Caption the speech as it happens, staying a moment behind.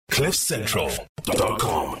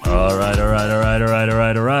CliffCentral.com. All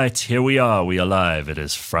right. Here we are. We are live. It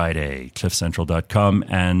is Friday, CliffCentral.com,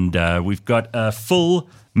 and we've got a full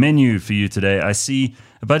menu for you today. I see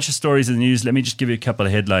a bunch of stories in the news. Let me just give you a couple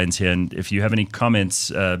of headlines here, and if you have any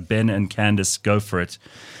comments, Ben and Candace, go for it.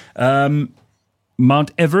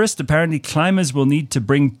 Mount Everest, apparently climbers will need to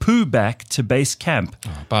bring poo back to base camp.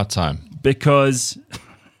 Oh, about time. Because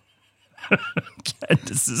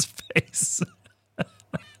Candace's face.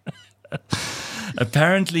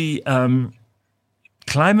 Apparently,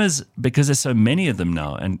 climbers, because there's so many of them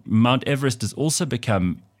now, and Mount Everest has also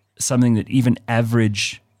become something that even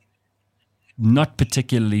average, not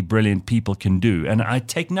particularly brilliant people can do. And I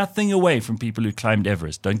take nothing away from people who climbed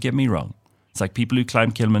Everest. Don't get me wrong. It's like people who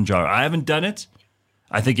climb Kilimanjaro. I haven't done it.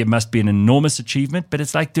 I think it must be an enormous achievement, but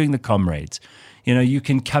it's like doing the Comrades. You know, you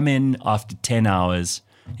can come in after 10 hours,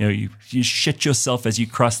 you know, you shit yourself as you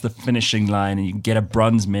cross the finishing line, and you can get a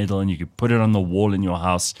bronze medal and you can put it on the wall in your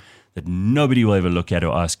house that nobody will ever look at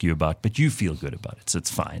or ask you about, but you feel good about it, so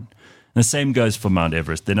it's fine. And the same goes for Mount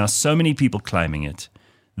Everest. There are so many people climbing it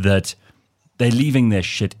that they're leaving their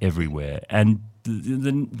shit everywhere. And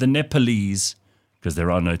the Nepalese, because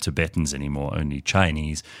there are no Tibetans anymore, only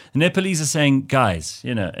Chinese. The Nepalese are saying, guys,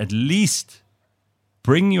 you know, at least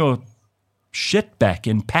bring your shit back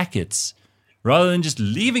in packets rather than just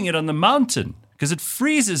leaving it on the mountain, because it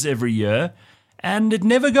freezes every year and it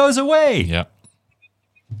never goes away. Yeah.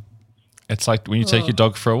 It's like when you take your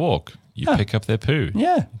dog for a walk, you pick up their poo.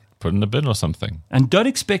 Yeah. Put it in a bin or something. And don't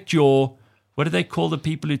expect your, what do they call the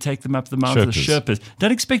people who take them up the mountain? The Sherpas.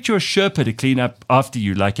 Don't expect your Sherpa to clean up after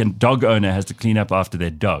you like a dog owner has to clean up after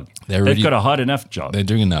their dog. They've got a hard enough job. They're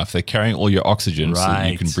doing enough. They're carrying all your oxygen so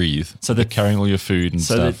that you can breathe. So they're carrying all your food and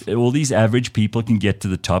stuff. So that all these average people can get to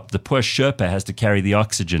the top. The poor Sherpa has to carry the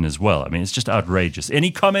oxygen as well. I mean, it's just outrageous.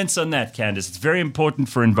 Any comments on that, Candace? It's very important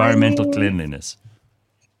for environmental cleanliness.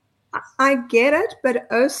 I get it, but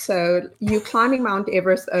also you're climbing Mount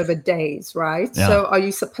Everest over days, right? Yeah. So are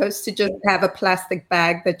you supposed to just have a plastic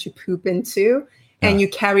bag that you poop into and you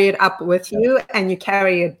carry it up with you and you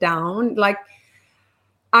carry it down? Like,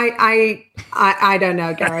 I don't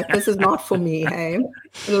know, Gareth. This is not for me, hey?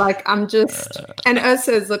 Like, I'm just... And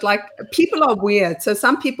also, is it like, people are weird. So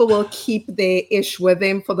some people will keep their ish with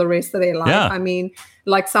them for the rest of their life. Yeah. I mean,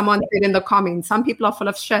 like someone said in the comments, some people are full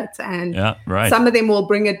of shit. And some of them will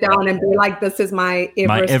bring it down and be like, this is my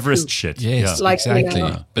Everest shit. Yes, like, exactly. You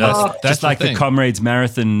know, But that's just like the Comrades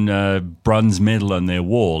Marathon bronze medal on their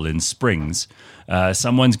wall in Springs.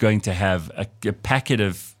 Someone's going to have a packet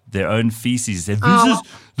of their own feces.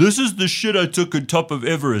 This is the shit I took on top of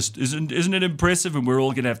Everest. Isn't it impressive? And we're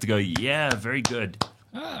all going to have to go, yeah, very good.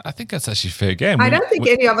 I think that's actually fair game. I don't think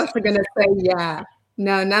any of us are going to say yeah.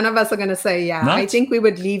 No, none of us are going to say yeah. Not? I think we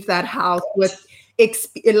would leave that house with,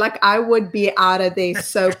 like, I would be out of there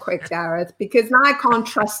so quick, Gareth, because now I can't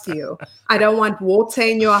trust you. I don't want water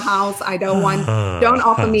in your house. Don't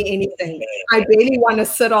offer me anything. I barely want to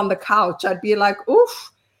sit on the couch. I'd be like,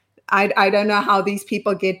 oof. I don't know how these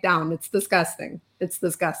people get down. It's disgusting.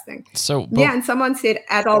 So, and someone said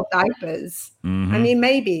adult diapers. Mm-hmm. I mean,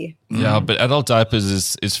 maybe. Yeah, but adult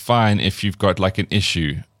diapers is fine if you've got like an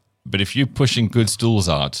issue. But if you're pushing good stools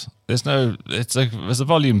out, there's a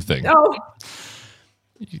volume thing. Oh.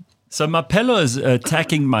 So Mapello is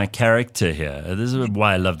attacking my character here. This is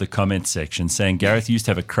why I love the comment section, saying Gareth used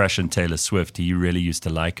to have a crush on Taylor Swift. He really used to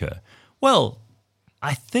like her. Well,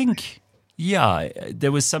 I think... yeah,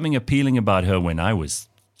 there was something appealing about her when I was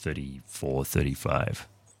 34, 35.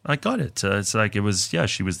 I got it. It's like she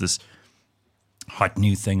was this hot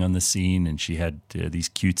new thing on the scene, and she had these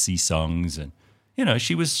cutesy songs, and you know,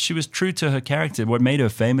 she was true to her character. What made her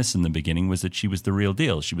famous in the beginning was that she was the real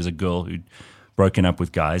deal. She was a girl who'd broken up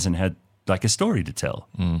with guys and had like a story to tell.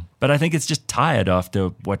 But I think it's just tired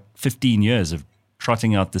after 15 years of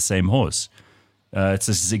trotting out the same horse.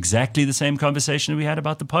 It's exactly the same conversation we had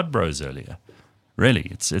about the Pod Bros earlier.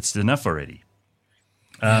 Really, it's enough already.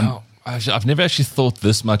 I've never actually thought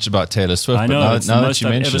this much about Taylor Swift. I know, but it's now the that most you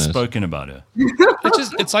I've mention ever it, spoken about her.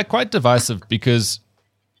 it's like quite divisive because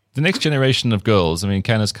the next generation of girls, I mean,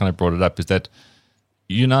 Candace kind of brought it up, is that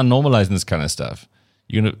you're now normalizing this kind of stuff.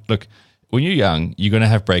 You're gonna look when you're young, you're gonna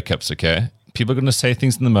have breakups, okay? People are going to say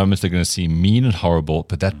things in the moment they're going to seem mean and horrible,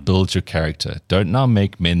 but that builds your character. Don't now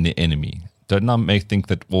make men the enemy. Don't now think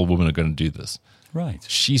that all women are going to do this. Right.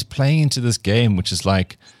 She's playing into this game, which is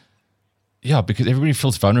like, because everybody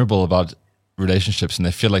feels vulnerable about relationships and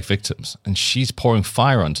they feel like victims. And she's pouring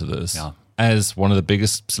fire onto this as one of the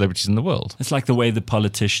biggest celebrities in the world. It's like the way the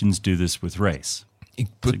politicians do this with race.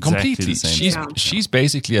 But exactly completely. the same She's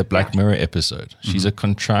basically a Black Mirror episode. She's a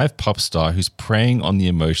contrived pop star who's preying on the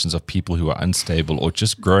emotions of people who are unstable or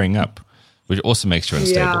just growing up, which also makes you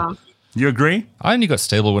unstable. Yeah. You agree? I only got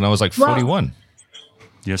stable when I was like 41.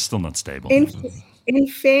 You're still not stable. In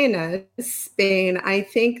fairness, Ben, I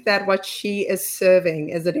think that what she is serving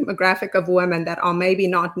is a demographic of women that are maybe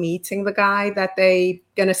not meeting the guy that they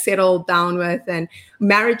going to settle down with, and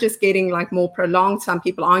marriage is getting like more prolonged. Some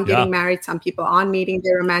people aren't getting married. Some people aren't meeting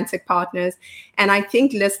their romantic partners. And I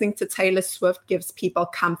think listening to Taylor Swift gives people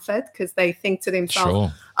comfort because they think to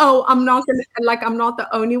themselves, oh, I'm not the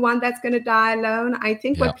only one that's going to die alone. I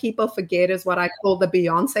think what people forget is what I call the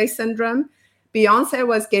Beyonce syndrome. Beyonce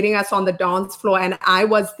was getting us on the dance floor and I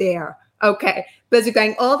was there. Okay. Busy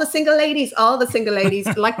going, all the single ladies,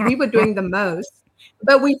 like we were doing the most.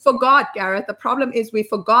 But we forgot, Gareth. The problem is we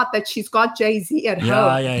forgot that she's got Jay-Z at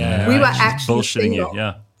home. We were actually bullshitting single.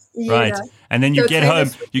 you. Right. And then you get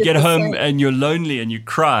home and you're lonely and you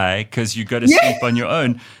cry because you go to sleep on your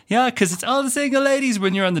own. Yeah, because it's all the single ladies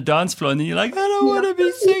when you're on the dance floor and then you're like, I don't want to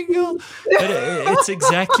be single. But it's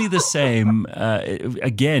exactly the same.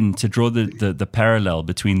 Again, to draw the parallel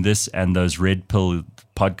between this and those red pill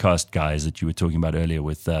podcast guys that you were talking about earlier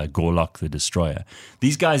with Gorlock the Destroyer.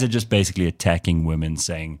 These guys are just basically attacking women,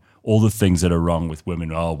 saying all the things that are wrong with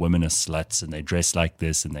women. Oh, women are sluts and they dress like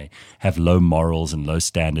this and they have low morals and low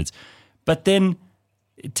standards. But then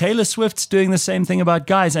Taylor Swift's doing the same thing about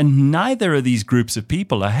guys, and neither of these groups of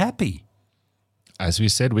people are happy. As we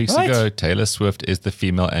said weeks ago, Taylor Swift is the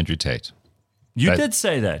female Andrew Tate. You did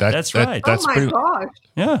say that. That's right. Oh my gosh.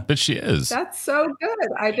 Yeah. But she is. That's so good.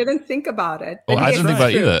 I didn't think about it. Well, I didn't think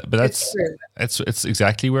about it either, but it's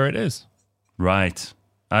exactly where it is. Right.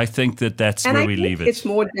 I think that's where we leave it. It's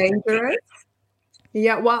more dangerous.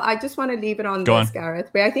 Yeah, well, I just want to leave it on Gareth,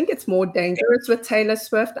 where I think it's more dangerous with Taylor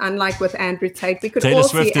Swift, unlike with Andrew Tate. We could all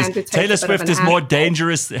see Andrew Tate. Taylor Swift is more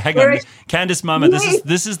dangerous. Hang on, Candace Mama,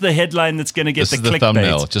 this is the headline that's going to get the clickbait.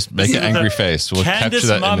 Thumbnail. Just make an angry face. We'll Candace capture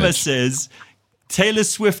that Mama image. says Taylor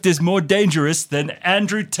Swift is more dangerous than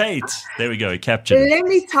Andrew Tate. There we go. Captured it. Let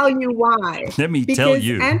me tell you why. Because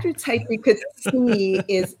Andrew Tate, we could see,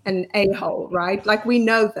 is an a-hole, right? Like, we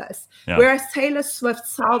know this. Yeah. Whereas Taylor Swift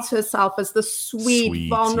sells herself as the sweet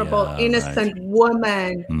vulnerable, innocent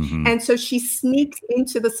woman. Mm-hmm. And so she sneaks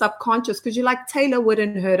into the subconscious because you're like, Taylor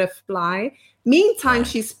wouldn't hurt a fly. Meantime,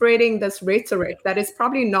 she's spreading this rhetoric that is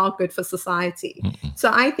probably not good for society. Mm-mm.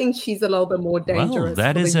 So I think she's a little bit more dangerous.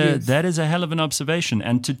 Well, that is a hell of an observation.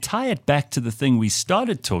 And to tie it back to the thing we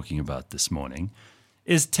started talking about this morning,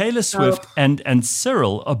 is Taylor Swift and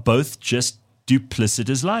Cyril are both just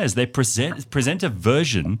duplicitous liars. They present a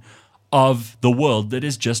version of the world that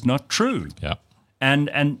is just not true. Yeah.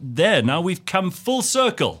 And there, now we've come full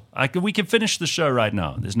circle. We can finish the show right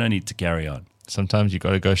now. There's no need to carry on. Sometimes you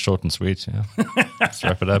got to go short and sweet. Yeah. Let's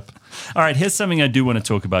wrap it up. All right, here's something I do want to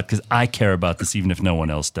talk about because I care about this even if no one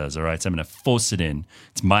else does. All right, so I'm going to force it in.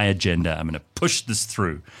 It's my agenda. I'm going to push this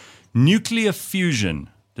through. Nuclear fusion.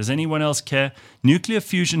 Does anyone else care? Nuclear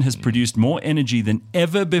fusion has produced more energy than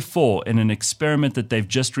ever before in an experiment that they've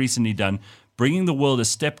just recently done, bringing the world a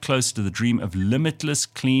step closer to the dream of limitless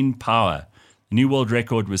clean power. The new world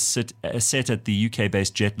record was set at the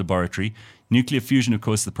UK-based Jet Laboratory. Nuclear fusion, of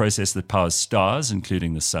course, the process that powers stars,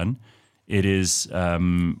 including the sun. It is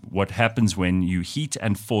what happens when you heat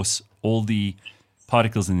and force all the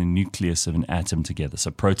particles in the nucleus of an atom together,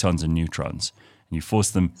 so protons and neutrons. And you force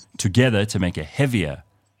them together to make a heavier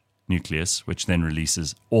nucleus, which then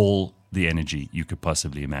releases all the energy you could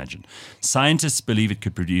possibly imagine. Scientists believe it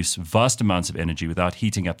could produce vast amounts of energy without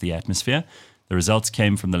heating up the atmosphere. The results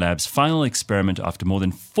came from the lab's final experiment after more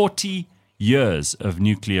than 40 years of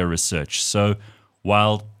nuclear research. So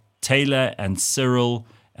while Taylor and Cyril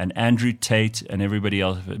and Andrew Tate and everybody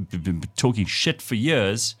else have been talking shit for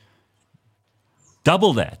years,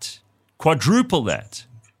 double that, quadruple that.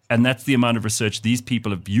 And that's the amount of research these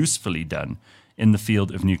people have usefully done in the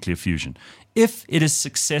field of nuclear fusion. If it is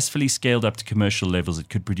successfully scaled up to commercial levels, it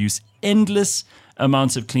could produce endless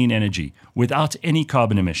amounts of clean energy without any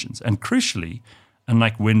carbon emissions. And crucially,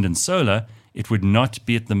 unlike wind and solar, it would not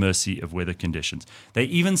be at the mercy of weather conditions. They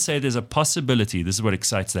even say there's a possibility, this is what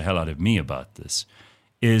excites the hell out of me about this,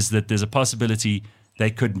 is that there's a possibility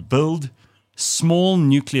they could build small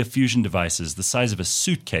nuclear fusion devices the size of a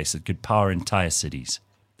suitcase that could power entire cities.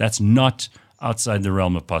 That's not outside the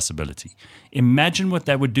realm of possibility. Imagine what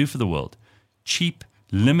that would do for the world. Cheap,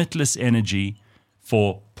 limitless energy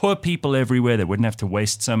for poor people everywhere. They wouldn't have to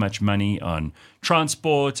waste so much money on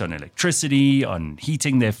transport, on electricity, on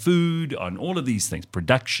heating their food, on all of these things,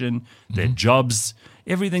 production, their jobs,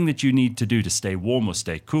 everything that you need to do to stay warm or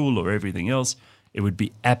stay cool or everything else. It would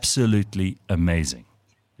be absolutely amazing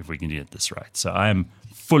if we can get this right. So I am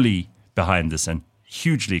fully behind this and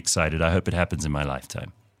hugely excited. I hope it happens in my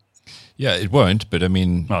lifetime. Yeah, it won't, but I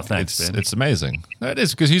mean, thanks, Ben. it's amazing. No, it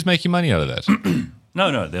is, because who's making money out of that?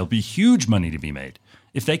 No, there'll be huge money to be made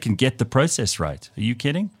if they can get the process right. Are you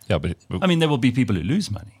kidding? Yeah, but I mean, there will be people who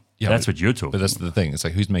lose money. Yeah, that's what you're talking But that's about. the thing. It's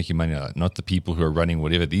like, who's making money out of it? Not the people who are running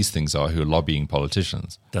whatever these things are, who are lobbying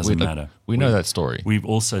politicians. Doesn't matter. We know that story. We've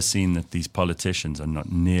also seen that these politicians are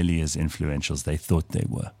not nearly as influential as they thought they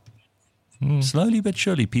were. Slowly but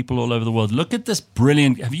surely, people all over the world. Look at this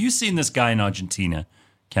brilliant. Have you seen this guy in Argentina,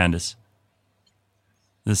 Candace?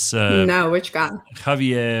 This No, which guy?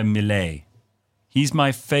 Javier Milei. He's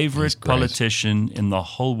my favorite great. politician in the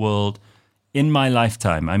whole world in my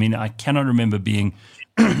lifetime. I mean, I cannot remember being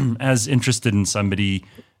as interested in somebody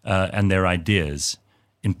and their ideas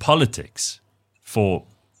in politics for,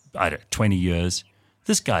 20 years.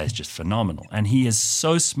 This guy is just phenomenal. And he is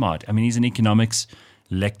so smart. I mean, he's an economics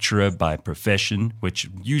lecturer by profession, which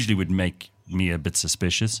usually would make me a bit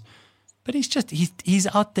suspicious. But he's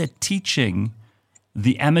out there teaching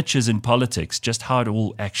the amateurs in politics just how it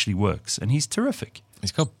all actually works. And he's terrific.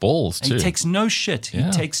 He's got balls, too. And he takes no shit. Yeah.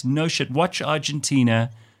 He takes no shit. Watch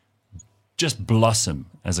Argentina just blossom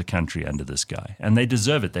as a country under this guy. And they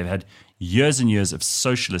deserve it. They've had years and years of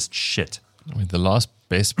socialist shit. I mean, the last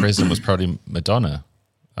best president was probably Madonna.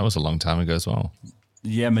 That was a long time ago as well.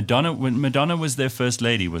 Yeah, Madonna was their first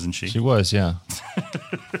lady, wasn't she? She was, yeah.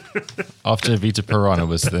 After Vita Perón, it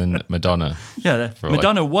was then Madonna. Yeah,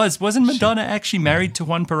 Madonna wasn't Madonna actually married to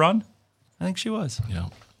Juan Perón? I think she was. Yeah.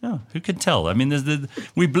 No, who can tell? I mean,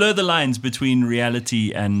 we blur the lines between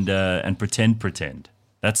reality and pretend.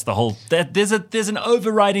 That's the whole. There's an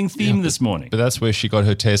overriding theme this morning. But that's where she got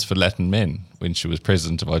her taste for Latin men, when she was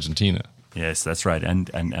president of Argentina. Yes, that's right. And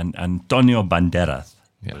Antonio Banderas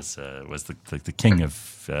was the king of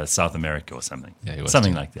South America or something. Yeah, he was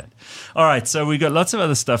something too. like that. All right, so we got lots of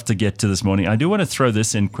other stuff to get to this morning. I do want to throw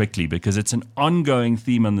this in quickly because it's an ongoing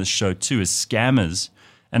theme on this show too, is scammers.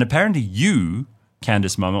 And apparently you,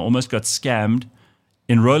 Candace Mama, almost got scammed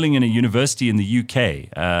enrolling in a university in the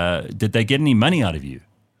UK. Did they get any money out of you?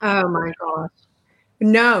 Oh my gosh.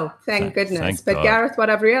 No, thank goodness. thank But God. Gareth, what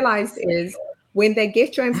I've realized is when they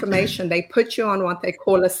get your information, they put you on what they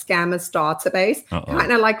call a scammers database,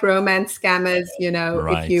 kind of like romance scammers.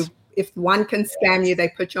 Right. If one can scam you, they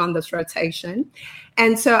put you on this rotation.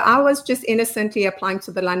 And so I was just innocently applying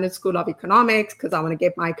to the London School of Economics because I want to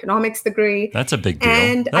get my economics degree. That's a big deal.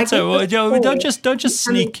 And don't just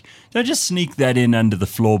sneak that in under the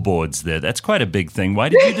floorboards there. That's quite a big thing. Why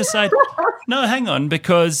did you decide? No, hang on,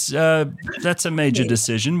 because that's a major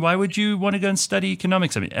decision. Why would you want to go and study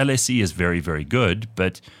economics? I mean, LSE is very, very good,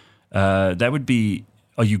 but that would be.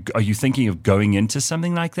 Are you thinking of going into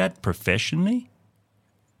something like that professionally?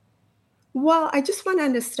 Well, I just want to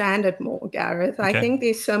understand it more, Gareth. Okay. I think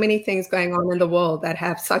there's so many things going on in the world that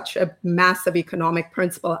have such a massive economic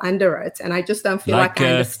principle under it, and I just don't feel like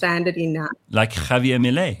I understand it enough. Like Javier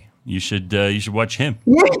Milei, you should watch him.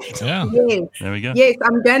 Yes, Yeah. yes, There we go. yes.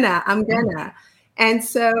 I'm gonna. And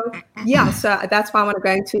so, so that's why I want to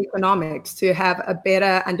go into economics, to have a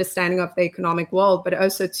better understanding of the economic world, but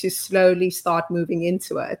also to slowly start moving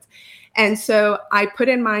into it. And so I put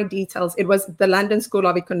in my details. It was the London School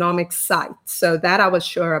of Economics site. So that I was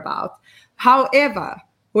sure about. However,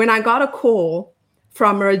 when I got a call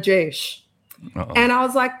from Rajesh, and I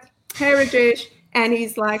was like, hey, Rajesh. And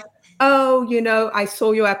he's like, oh, I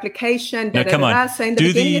saw your application. No, come on. So in Do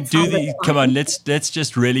beginning, the come on. Let's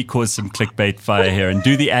just really cause some clickbait fire here and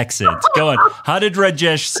do the accent. Go on. How did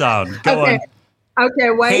Rajesh sound? Go on. Okay,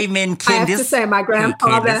 wait. Hey, man, I have to Candace. say, my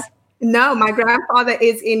grandfather. Candace. No, my grandfather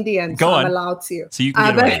is Indian. Go so on. I'm allowed to. So you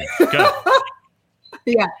can get away. Go.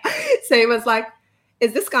 Yeah. So he was like,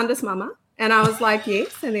 is this Candace Mama? And I was like,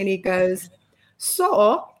 yes. And then he goes,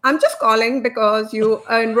 so I'm just calling because you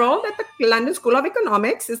are enrolled at the London School of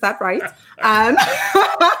Economics. Is that right? I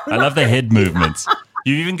love the head movements.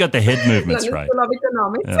 You even got the head movements London right. School of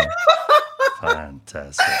Economics. Yeah.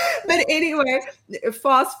 Fantastic. But anyway,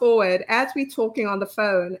 fast forward, as we're talking on the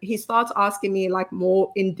phone, he starts asking me like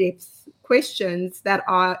more in-depth questions that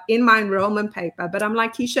are in my enrollment paper. But I'm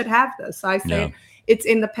like, he should have this. So I said, it's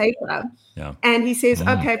in the paper. Yeah. And he says,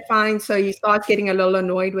 okay, fine. So he starts getting a little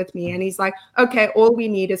annoyed with me. And he's like, okay, all we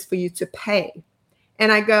need is for you to pay.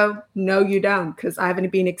 And I go, no, you don't, because I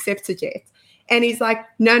haven't been accepted yet. And he's like,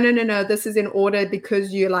 no, this is in order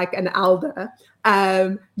because you're like an elder.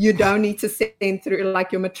 You don't need to send through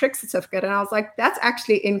like your matric certificate. And I was like, that's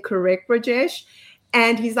actually incorrect, Rajesh.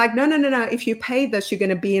 And he's like, no. If you pay this, you're going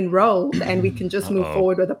to be enrolled and we can just move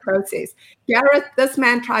forward with the process. Gareth, this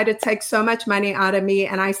man tried to take so much money out of me.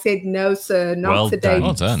 And I said, no, sir, not today.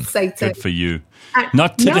 Well done. Satan. Good for you.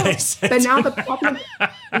 Not today, Satan. But now the problem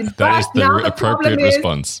that is the appropriate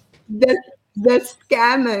response. The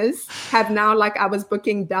scammers have now, like I was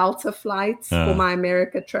booking Delta flights for my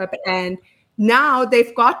America trip. And now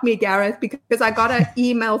they've got me, Gareth, because I got an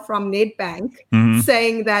email from Nedbank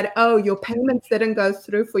saying that, your payments didn't go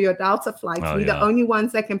through for your Delta flights. We're the only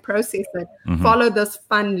ones that can process it. Follow this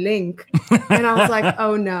fun link. And I was like,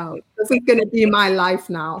 oh no, this is going to be my life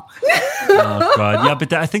now. Oh, God. Yeah,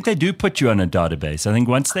 but I think they do put you on a database. I think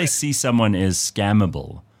once they see someone is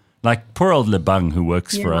scammable, like poor old Lebang who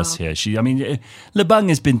works for us here. Lebang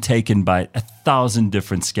has been taken by 1,000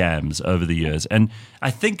 different scams over the years. And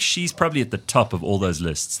I think she's probably at the top of all those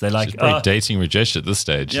lists. They're like, she's probably dating Rajesh at this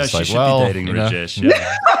stage. Yeah, it's she like, should be dating Rajesh.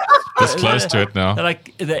 Yeah. This close to it now.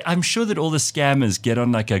 I'm sure that all the scammers get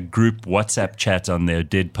on like a group WhatsApp chat on their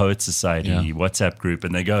Dead Poet Society WhatsApp group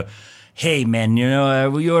and they go, hey, man, you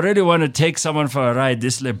really want to take someone for a ride.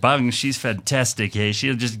 This Lebang, she's fantastic. Hey,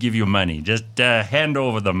 she'll just give you money. Just hand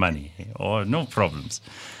over the money. No problems.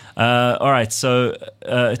 All right, so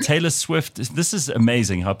Taylor Swift, this is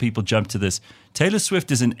amazing how people jump to this. Taylor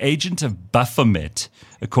Swift is an agent of Baphomet,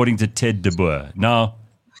 according to Ted De Boer. Now,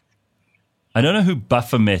 I don't know who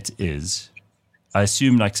Baphomet is. I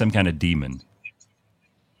assume like some kind of demon.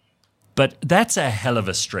 But that's a hell of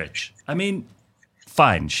a stretch. I mean,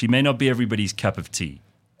 fine, she may not be everybody's cup of tea.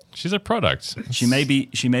 She's a product. She may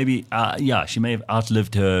have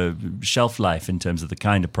outlived her shelf life in terms of the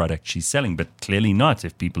kind of product she's selling, but clearly not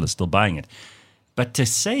if people are still buying it. But to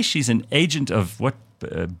say she's an agent of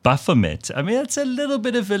Baphomet, I mean, that's a little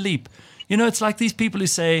bit of a leap. It's like these people who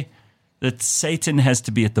say that Satan has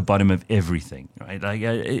to be at the bottom of everything, right? Like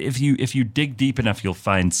if you dig deep enough, you'll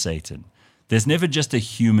find Satan. There's never just a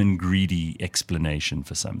human greedy explanation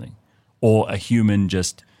for something, or a human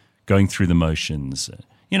just going through the motions.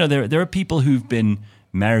 There are people who've been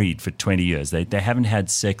married for 20 years. They haven't had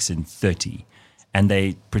sex in 30, and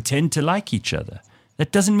they pretend to like each other.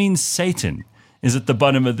 That doesn't mean Satan is at the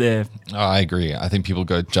bottom of their... Oh, I agree. I think people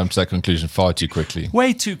jump to that conclusion far too quickly.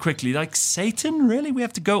 Way too quickly. Like, Satan? Really? We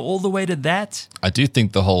have to go all the way to that? I do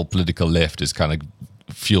think the whole political left is kind of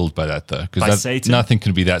fueled by that, though. By Satan? Nothing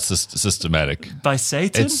can be that systematic. By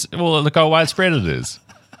Satan? Look how widespread it is.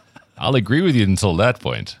 I'll agree with you until that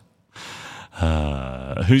point.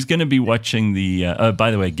 Who's going to be watching the... by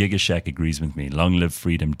the way, Giga Shack agrees with me. Long live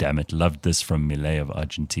freedom, damn it. Loved this from Millet of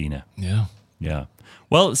Argentina. Yeah. Yeah.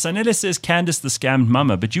 Well, Sanela says Candace the scammed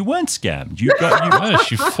mama, but you weren't scammed. No,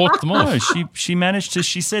 she fought them off. No, she managed to...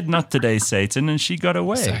 She said, not today, Satan, and she got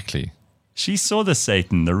away. Exactly. She saw the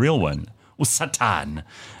Satan, the real one. Or Satan.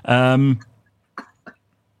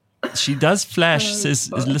 She does flash,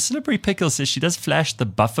 Slippery Pickle says she does flash the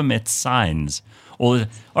Baphomet signs. All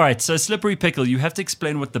right, so Slippery Pickle, you have to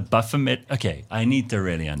explain what the Baphomet... Okay, I need to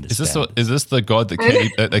really understand. Is this the god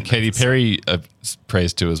that Katy Perry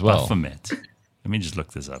prays to as well? Baphomet. Let me just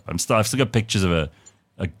look this up. I've still got pictures of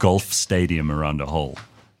a golf stadium around a hole.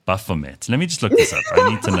 Baphomet. Let me just look this up. I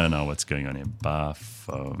need to know now what's going on here.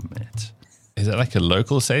 Baphomet. Is it like a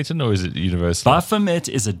local Satan or is it universal? Baphomet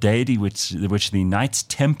is a deity which the Knights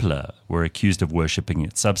Templar were accused of worshipping.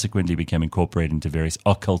 It subsequently became incorporated into various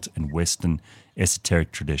occult and Western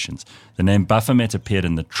esoteric traditions. The name Baphomet appeared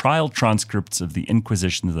in the trial transcripts of the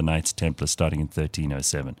Inquisition of the Knights Templar starting in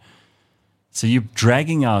 1307. So you're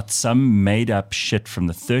dragging out some made-up shit from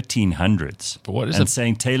the 1300s and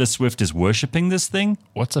saying Taylor Swift is worshipping this thing?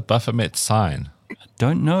 What's a Baphomet sign? I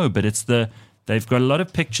don't know, but it's they've got a lot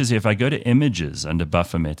of pictures here. If I go to images under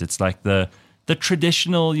Baphomet, it's like the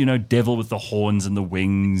traditional, devil with the horns and the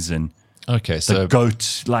wings and the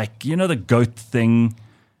goat, like, the goat thing.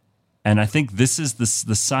 And I think this is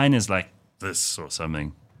the sign is like this or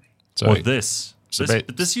something. Or this.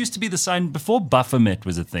 But this used to be the sign before Baphomet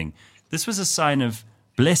was a thing. This was a sign of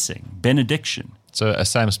blessing, benediction. So a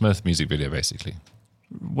Sam Smith music video, basically.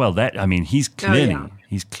 Well, he's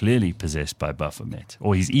clearly possessed by Baphomet,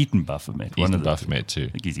 or he's eaten Baphomet. He's eaten Baphomet too. I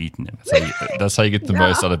think he's eaten him. That's how you get the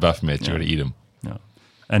most out of Baphomet. You got to eat him. No.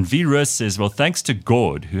 And V. Rose says, well, thanks to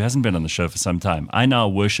Gord, who hasn't been on the show for some time, I now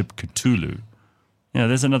worship Cthulhu.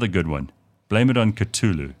 There's another good one. Blame it on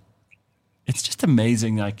Cthulhu. It's just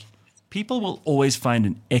amazing. Like, people will always find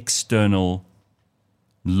an external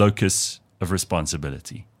locus of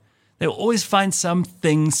responsibility. They'll always find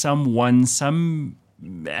something, someone, some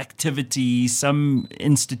activity, some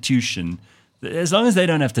institution, as long as they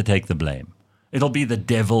don't have to take the blame. It'll be the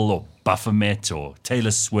devil or Baphomet or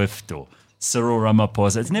Taylor Swift or Cyril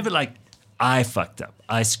Ramaphosa. It's never like, I fucked up.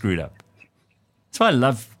 I screwed up. That's why I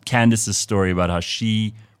love Candace's story about how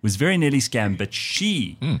she was very nearly scammed, but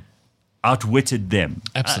she outwitted them.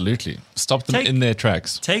 Absolutely. Stop them in their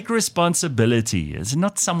tracks. Take responsibility. It's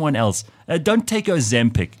not someone else. Don't take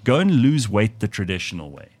Ozempic. Go and lose weight the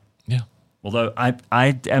traditional way. Yeah. Although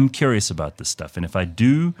I am curious about this stuff. And if I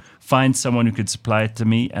do find someone who could supply it to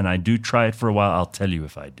me and I do try it for a while, I'll tell you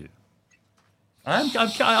if I do. I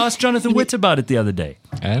asked Jonathan Witt about it the other day.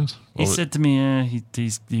 And? He said to me,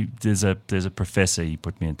 there's a professor he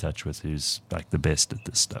put me in touch with who's like the best at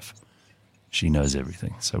this stuff. She knows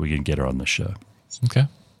everything. So we can get her on the show. Okay.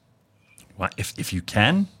 Why, if you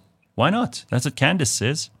can, why not? That's what Candace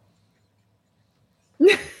says.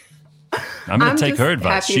 I'm going to take her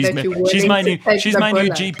advice. She's my new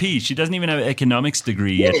GP. She doesn't even have an economics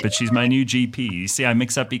degree yet, but she's my new GP. You see, I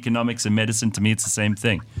mix up economics and medicine. To me, it's the same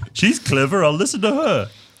thing. She's clever. I'll listen to her.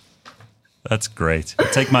 That's great.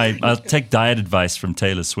 I'll take diet advice from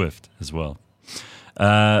Taylor Swift as well.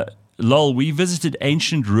 Lol, we visited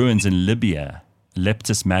ancient ruins in Libya,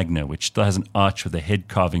 Leptis Magna, which still has an arch with the head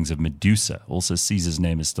carvings of Medusa. Also, Caesar's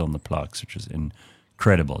name is still on the plaques, which is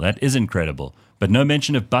incredible. That is incredible. But no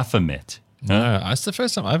mention of Baphomet. No, that's the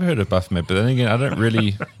first time I've heard of Baphomet. But then again, I don't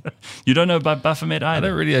really... You don't know about Baphomet either? I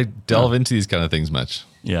don't really delve into these kind of things much.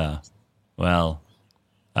 Yeah. Well,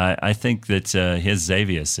 I think that here's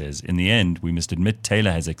Xavier says, in the end, we must admit Taylor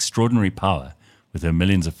has extraordinary power with her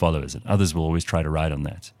millions of followers, and others will always try to ride on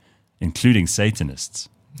that, including Satanists.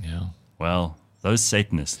 Yeah. Well, those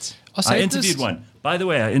Satanists. Satanists? I interviewed one. By the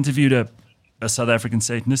way, I interviewed a South African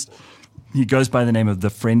Satanist. He goes by the name of the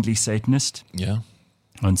Friendly Satanist. Yeah.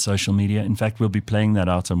 On social media. In fact, we'll be playing that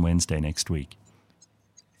out on Wednesday next week.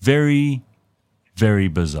 Very, very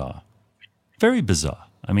bizarre. Very bizarre.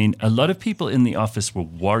 I mean, a lot of people in the office were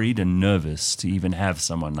worried and nervous to even have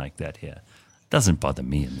someone like that here. Doesn't bother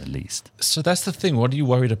me in the least. So that's the thing. What are you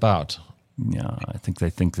worried about? Yeah, I think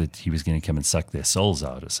they think that he was going to come and suck their souls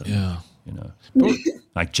out or something. Yeah. You know,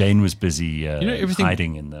 like Jane was busy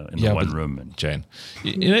hiding in the one room. And Jane,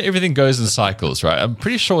 everything goes in cycles, right? I'm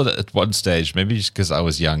pretty sure that at one stage, maybe just because I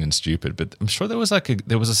was young and stupid, but I'm sure there was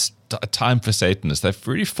a time for Satanists. They've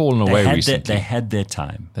really fallen away recently. They had their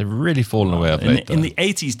time. They've really fallen away of late. In the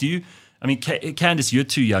 80s, Candace, you're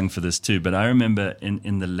too young for this too, but I remember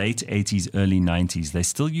in the late 80s, early 90s, they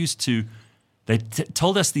still used to,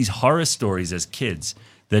 told us these horror stories as kids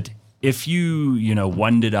that if you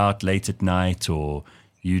wandered out late at night, or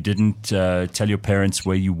you didn't tell your parents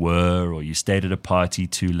where you were, or you stayed at a party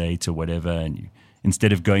too late or whatever, and you,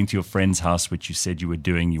 instead of going to your friend's house, which you said you were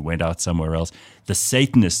doing, you went out somewhere else, the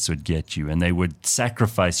Satanists would get you and they would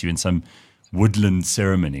sacrifice you in some woodland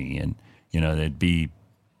ceremony, and there'd be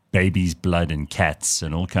baby's blood and cats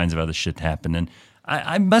and all kinds of other shit happen. And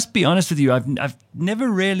I must be honest with you, I've never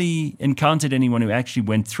really encountered anyone who actually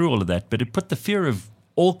went through all of that, but it put the fear of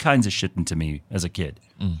all kinds of shit into me as a kid.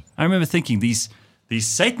 I remember thinking, these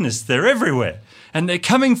Satanists, they're everywhere and they're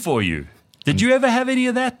coming for you. Did you ever have any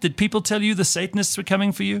of that? Did people tell you the Satanists were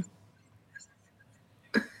coming for you?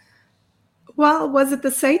 Well, was it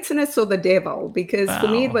the Satanists or the devil? Because for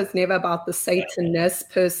me, it was never about the Satanists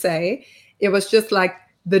per se. It was just like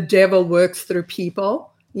the devil works through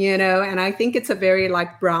people, and I think it's a very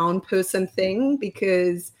like brown person thing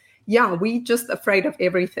because we just afraid of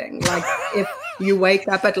everything. Like if you wake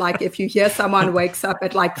up at if you hear someone wakes up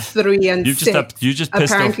at 3 and 6, you just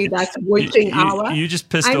pissed apparently off, that's witching hour. You just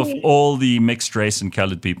pissed off all the mixed race and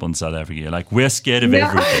colored people in South Africa. You're like, we're scared of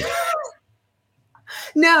everything.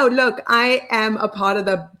 No, look, I am a part of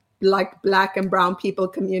the black and brown people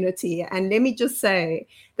community. And let me just say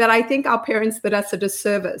that I think our parents did us a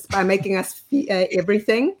disservice by making us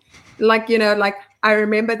everything. I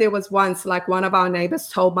remember there was once, one of our neighbors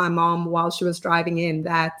told my mom while she was driving in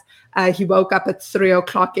that he woke up at 3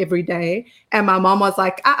 o'clock every day. And my mom was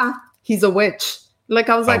like, he's a witch.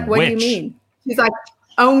 I was like, what do you mean? She's like,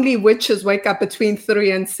 only witches wake up between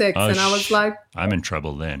 3 and 6. And I was like, I'm in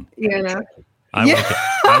trouble then.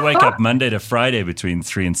 I wake up Monday to Friday between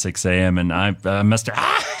 3 and 6 a.m. and I must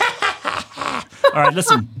have... All right,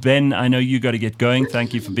 listen, Ben, I know you got to get going.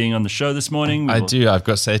 Thank you for being on the show this morning. I do. I've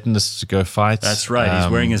got Satanists to go fight. That's right.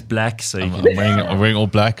 He's wearing his black. So I'm wearing all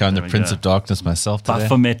black. I'm the Prince of Darkness myself today.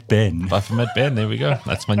 Baphomet Ben. Baphomet Ben. There we go.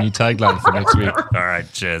 That's my new tagline for next week. All right,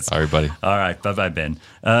 cheers. All right, buddy. All right, bye-bye, Ben.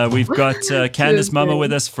 We've got Candace Mama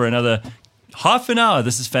with us for another half an hour.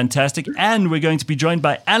 This is fantastic. And we're going to be joined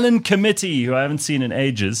by Alan Committee, who I haven't seen in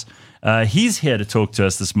ages. He's here to talk to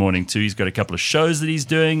us this morning too. He's got a couple of shows that he's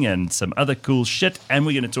doing and some other cool shit. And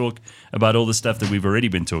we're going to talk about all the stuff that we've already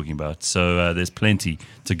been talking about. So there's plenty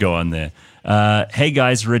to go on there. Hey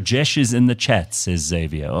guys, Rajesh is in the chat, says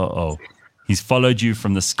Xavier. He's followed you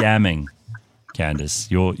from the scamming,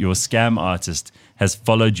 Candace. Your scam artist has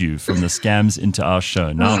followed you from the scams into our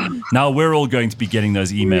show. Now we're all going to be getting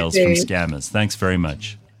those emails from scammers. Thanks very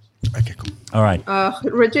much. Okay, cool. All right.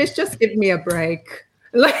 Rajesh, just give me a break.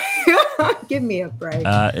 Give me a break.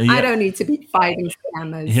 I don't need to be fighting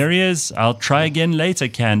scammers. Here he is. I'll try again later,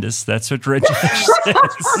 Candace. That's what Rajesh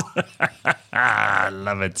says. I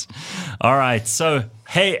love it. All right. So,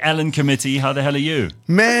 hey, Alan Committee, how the hell are you?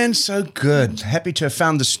 Man, so good. Happy to have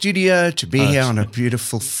found the studio, to be here on a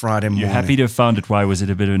beautiful Friday morning. You're happy to have found it. Why? Was it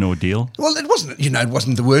a bit of an ordeal? Well, it wasn't, it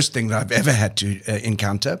wasn't the worst thing that I've ever had to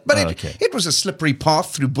encounter. But it was a slippery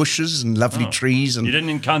path through bushes and lovely trees. And you didn't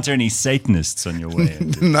encounter any Satanists on your way?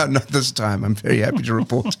 No, not this time. I'm very happy to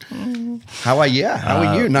report. How are you? How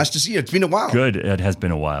are you? Nice to see you. It's been a while. Good. It has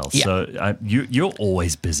been a while. Yeah. So you're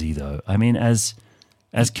always busy, though. I mean, as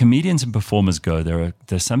comedians and performers go,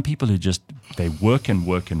 there's some people who just, they work and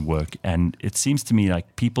work and work. And it seems to me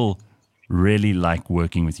like people really like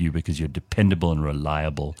working with you because you're dependable and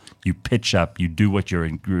reliable. You pitch up, you do what you're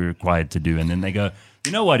required to do. And then they go,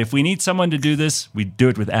 you know what? If we need someone to do this, we do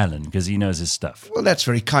it with Alan because he knows his stuff. Well, that's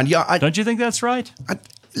very kind. Yeah, don't you think that's right?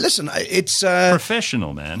 Listen, it's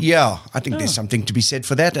professional, man. Yeah, I think there's something to be said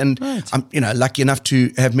for that. And I'm, lucky enough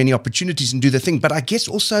to have many opportunities and do the thing. But I guess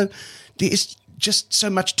also there is just so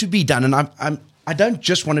much to be done, and I don't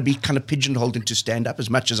just want to be kind of pigeonholed into stand-up as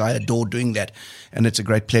much as I adore doing that, and it's a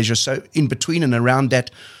great pleasure. So in between and around that,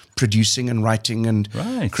 producing and writing and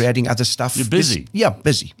creating other stuff. You're busy.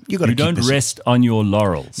 Busy. You don't rest on your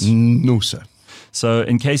laurels. No, sir. So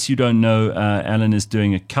in case you don't know, Alan is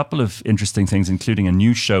doing a couple of interesting things, including a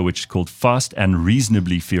new show which is called Fast and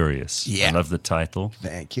Reasonably Furious. Yeah. I love the title.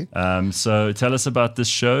 Thank you. So tell us about this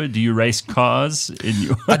show. Do you race cars?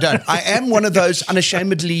 I don't. I am one of those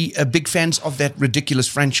unashamedly big fans of that ridiculous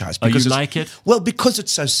franchise. Because you like it? Well, because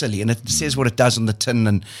it's so silly and it says what it does on the tin,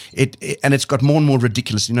 and it's got more and more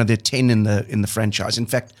ridiculous. There are 10 in the franchise. In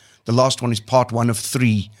fact, the last one is part 1 of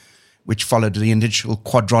 3. Which followed the initial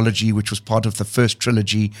quadrilogy, which was part of the first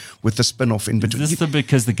trilogy with the spin-off in between. Is this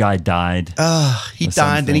because the guy died? He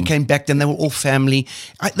died, then he came back, then they were all family.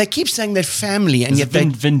 They keep saying they're family, and yet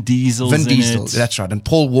Vin Diesel's in it. That's right. And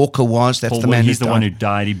Paul Walker was, that's the man he's the one who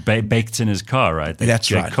died. He baked in his car, right?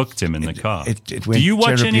 That's right. They cooked him in the car. It do you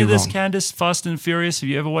watch any of this, wrong. Candace? Fast and Furious? Have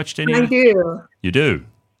you ever watched any of it? I do. You do?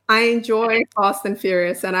 I enjoy Fast and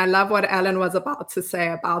Furious, and I love what Alan was about to say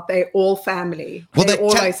about they're all family. Well, they're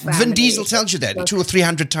always family. Vin Diesel tells you that 200 or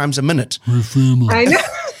 300 times a minute. We're family. I know.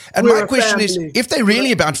 And my question is, if they're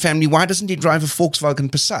really about family, why doesn't he drive a Volkswagen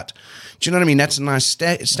Passat? Do you know what I mean? That's a nice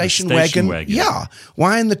station wagon. Yeah.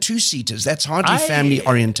 Why in the 2-seaters? That's hardly family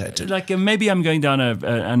orientated. Maybe I'm going down a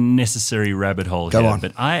unnecessary rabbit hole Go here, on.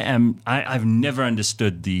 but I've never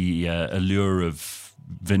understood the allure of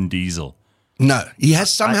Vin Diesel. No, he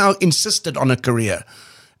has somehow insisted on a career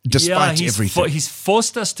despite everything. He's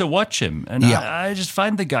forced us to watch him. And I just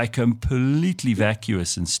find the guy completely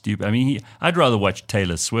vacuous and stupid. I mean, I'd rather watch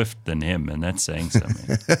Taylor Swift than him, and that's saying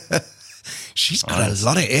something. She's got a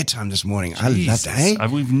lot of airtime this morning. I love that. Hey?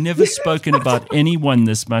 We've never spoken about anyone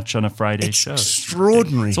this much on a Friday show.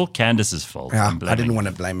 Extraordinary. It's all Candace's fault. Yeah, I didn't want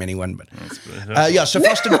to blame anyone, but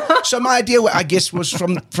so my idea, I guess, was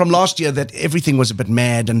from last year that everything was a bit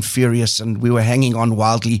mad and furious, and we were hanging on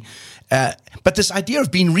wildly. But this idea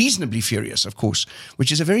of being reasonably furious, of course,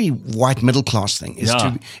 which is a very white middle class thing,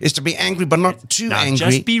 is to be angry but not too angry.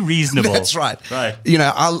 Just be reasonable. That's right. Right.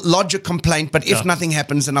 I'll lodge a complaint, but if nothing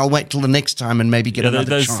happens, then I'll wait till the next time and maybe get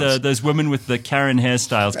another chance. Those women with the Karen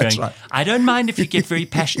hairstyles That's going, right. I don't mind if you get very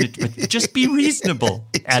passionate, but just be reasonable.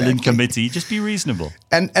 Exactly. Alan Committee, just be reasonable.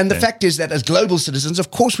 And the fact is that as global citizens,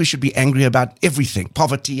 of course, we should be angry about everything,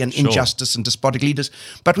 poverty and injustice and despotic leaders,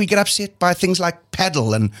 but we get upset by things like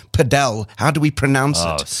paddle and padel. How do we pronounce it?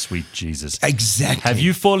 Oh, sweet Jesus. Exactly. Have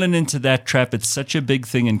you fallen into that trap? It's such a big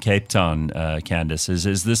thing in Cape Town, Candace.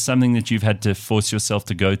 Is this something that you've had to force yourself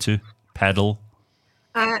to go to? Paddle?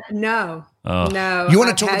 No. Oh. No. You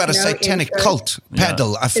want to talk about a satanic cult,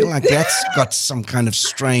 paddle. I feel like that's got some kind of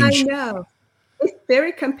strange... I know. It's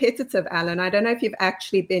very competitive, Alan. I don't know if you've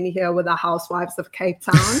actually been here with the Housewives of Cape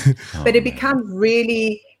Town, but it becomes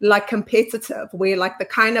really competitive, where the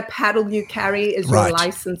kind of paddle you carry is your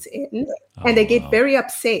license in. And they get very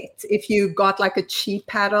upset if you got a cheap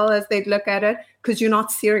paddle, as they'd look at it, because you're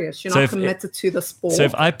not serious. You're not committed to the sport. So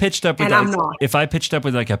if I pitched up with I'm not. If I pitched up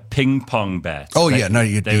with a ping pong bat,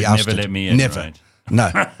 you'd they would never let me in. Never. Right? No,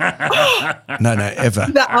 no, ever.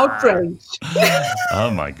 The outrage.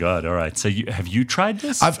 Oh my God! All right. So have you tried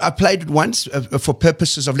this? I've played it once for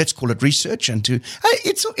purposes of, let's call it research, and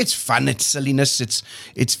it's fun, it's silliness,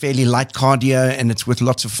 it's fairly light cardio, and it's with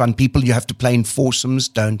lots of fun people. You have to play in foursomes,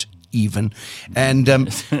 don't even, and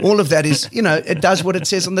all of that is, it does what it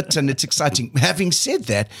says on the tin. It's exciting. Having said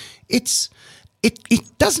that, it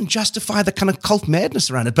doesn't justify the kind of cult madness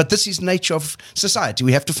around it, but this is nature of society.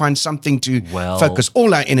 We have to find something to focus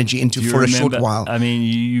all our energy into for a short while. I mean,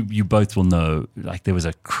 you both will know, like there was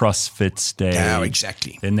a CrossFit stage. Oh,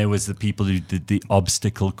 exactly. Then there was the people who did the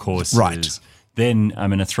obstacle courses. Right. Then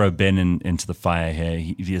I'm going to throw Ben into the fire here.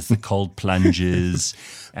 He has the cold plunges.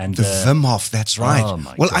 And the Wim Hof, that's right. Oh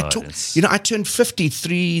my well, God, I turned 50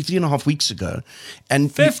 three and a half weeks ago. And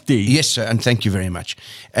 50? Yes, sir, and thank you very much.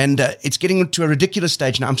 And it's getting to a ridiculous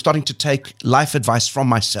stage now. I'm starting to take life advice from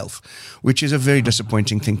myself, which is a very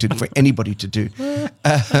disappointing thing for anybody to do.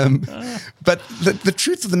 But the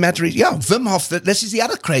truth of the matter is, Wim Hof, this is the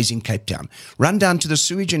other craze in Cape Town. Run down to the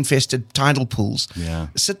sewage-infested tidal pools,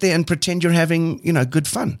 sit there and pretend you're having, good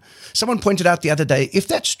fun. Someone pointed out the other day, if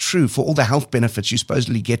that's true for all the health benefits you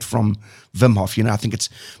supposedly get from Wim Hof, I think it's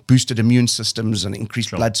boosted immune systems and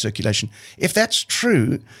increased blood circulation. If that's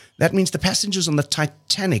true, that means the passengers on the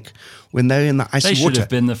Titanic, when they were in the icy water, they should have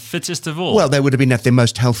been the fittest of all. Well, they would have been at their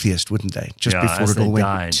most healthiest, wouldn't they? Just before it all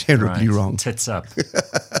went terribly wrong. Tits up.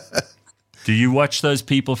 Do you watch those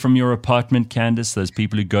people from your apartment, Candice? Those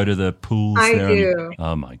people who go to the pools? I do.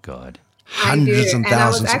 Oh my God. Hundreds and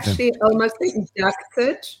thousands of them. And I was actually almost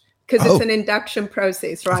inducted, because it's an induction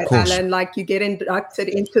process, right, Alan? Like you get inducted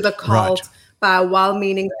into the cult by a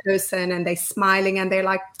well-meaning person, and they're smiling and they're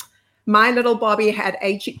like, my little Bobby had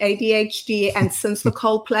ADHD, and since the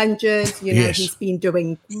cold plunges, he's been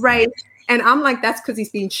doing great. And I'm like, that's because he's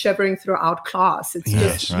been shivering throughout class. It's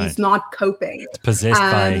just he's not coping. It's possessed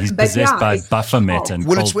by Baphomet and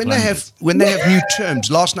it's when they have new terms.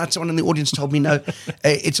 Last night, someone in the audience told me, no,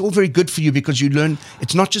 it's all very good for you because you learn.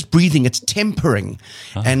 It's not just breathing; it's tempering,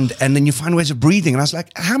 and then you find ways of breathing. And I was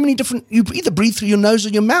like, how many different? You either breathe through your nose or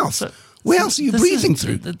your mouth. Where else are you breathing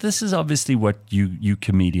through? This is obviously what you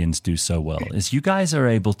comedians do so well, is you guys are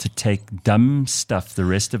able to take dumb stuff the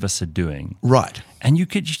rest of us are doing. Right. And you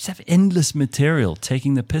just have endless material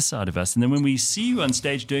taking the piss out of us. And then when we see you on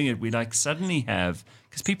stage doing it, we suddenly have,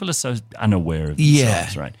 because people are so unaware of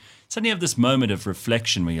themselves, right? Suddenly have this moment of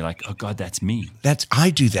reflection where you're like, oh God, that's me.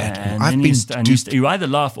 I do that. And you either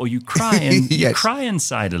laugh or you cry, and you cry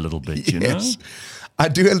inside a little bit, you know? I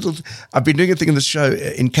do a little. I've been doing a thing in the show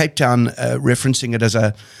in Cape Town, referencing it as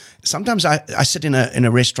a. Sometimes I sit in a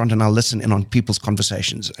restaurant and I'll listen in on people's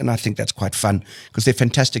conversations, and I think that's quite fun because they're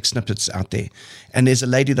fantastic snippets out there. And there's a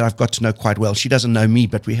lady that I've got to know quite well. She doesn't know me,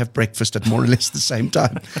 but we have breakfast at more or less the same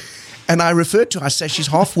time. And I refer to her, I say she's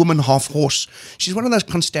half woman, half horse. She's one of those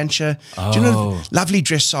Constantia, do you know, lovely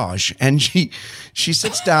dressage. And she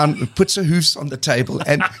sits down, puts her hoofs on the table,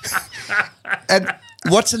 and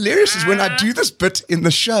what's hilarious is when I do this bit in the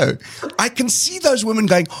show, I can see those women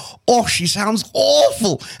going, oh, she sounds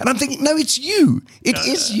awful. And I'm thinking, no, it's you. It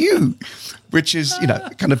is you, which is,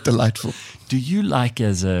 kind of delightful. Do you like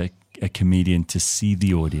as a comedian to see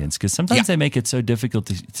the audience? Because sometimes they make it so difficult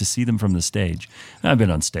to see them from the stage. And I've been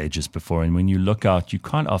on stages before, and when you look out, you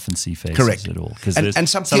can't often see faces at all. Because and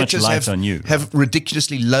some so much theatres light on you. Have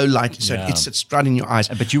ridiculously low light, so it sits right in your eyes.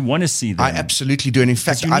 But you want to see them. I absolutely do. And in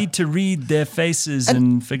fact, you need to read their faces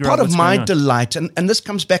and figure out what's part of my going on. delight, and this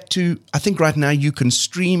comes back to, I think right now you can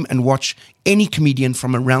stream and watch any comedian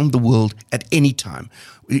from around the world at any time.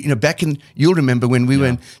 Back in, you'll remember when we were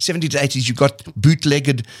in 70s to 80s, you got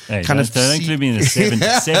bootlegged kind of. Don't include me in the 70s.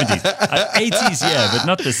 80s, but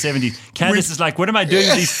not the 70s. Candice is like, what am I doing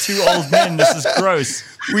with these two old men? This is gross.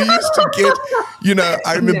 We used to get,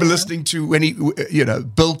 I remember listening to when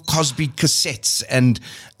Bill Cosby cassettes and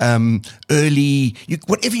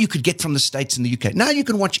whatever you could get from the States and the UK. Now you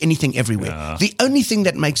can watch anything everywhere. Yeah. The only thing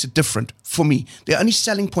that makes it different for me, the only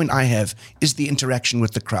selling point I have is the interaction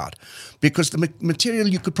with the crowd. Because the material,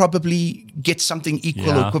 you could probably get something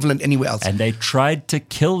equal or equivalent anywhere else. And they tried to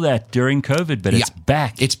kill that during COVID, but it's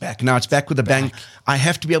back. It's back. Now it's back with a bang. I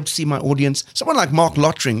have to be able to see my audience. Someone like Mark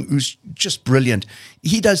Lottering, who's just brilliant,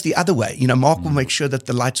 he does the other way. Mark will make sure that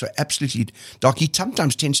the lights are absolutely dark. He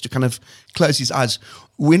sometimes tends to kind of close his eyes.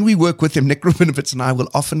 When we work with him, Nick Rubinovitz and I will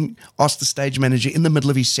often ask the stage manager in the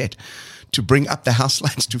middle of his set to bring up the house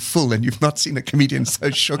lights to full, and you've not seen a comedian so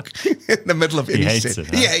shook in the middle of any hates set. it,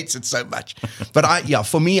 huh? He hates it so much. But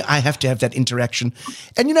for me, I have to have that interaction.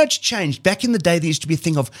 And it's changed. Back in the day, there used to be a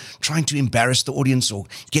thing of trying to embarrass the audience or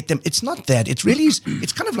get them. It's not that. It really is.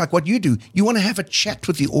 It's kind of like what you do. You want to have a chat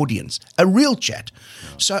with the audience, a real chat.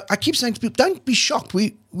 So I keep saying to people, don't be shocked.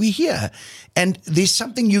 We're here. And there's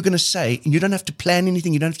something you're going to say, and you don't have to plan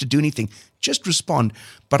anything. You don't have to do anything. Just respond.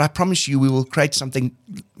 But I promise you, we will create something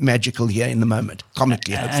magical here in the moment,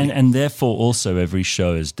 comically, hopefully. And therefore, also, every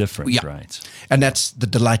show is different, right? And that's the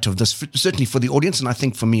delight of this, certainly for the audience, and I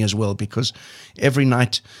think for me as well, because every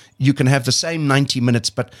night you can have the same 90 minutes,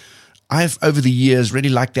 but I've, over the years, really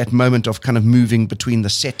liked that moment of kind of moving between the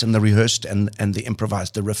set and the rehearsed and the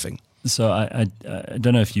improvised, the riffing. So I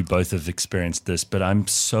don't know if you both have experienced this, but I'm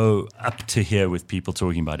so up to here with people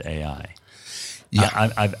talking about AI. Yeah,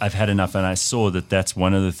 I've had enough, and I saw that that's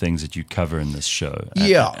one of the things that you cover in this show.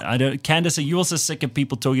 Yeah, I don't. Candace, are you also sick of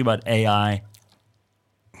people talking about AI?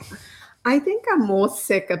 I think I'm more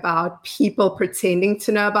sick about people pretending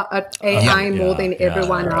to know about AI more than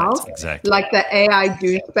everyone else. Exactly. Like the AI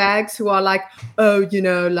douchebags who are like, oh,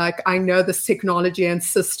 like I know this technology and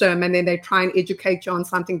system, and then they try and educate you on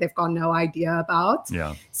something they've got no idea about.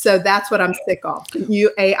 Yeah. So that's what I'm sick of. The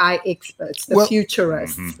new AI experts, the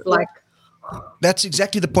futurists, like. That's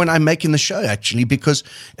exactly the point I make in the show, actually, because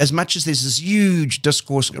as much as there's this huge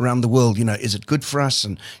discourse around the world, is it good for us,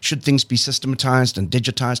 and should things be systematized and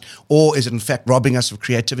digitized, or is it in fact robbing us of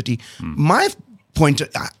creativity? My point,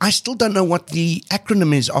 I still don't know what the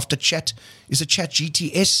acronym is after chat. Is it chat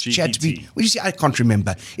GTS? GPT. Well, you see, I can't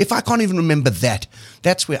remember. If I can't even remember that,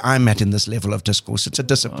 that's where I'm at in this level of discourse. It's a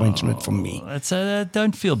disappointment for me.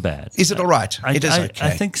 Don't feel bad. Is it all right? It is okay. I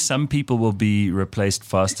think some people will be replaced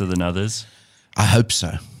faster than others. I hope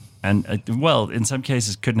so. And, in some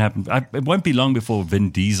cases, couldn't happen. It won't be long before Vin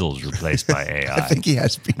Diesel's replaced by AI. I think he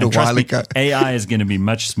has been and a while ago. AI is going to be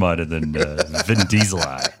much smarter than Vin Diesel.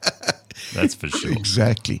 That's for sure.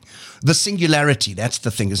 Exactly. The singularity, that's the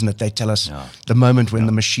thing, isn't it? They tell us the moment when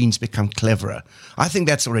the machines become cleverer. I think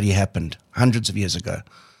that's already happened hundreds of years ago.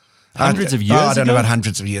 Hundreds of years ago? I don't know about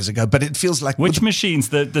hundreds of years ago, but it feels like... Which machines?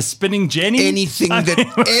 The spinning Jenny? Anything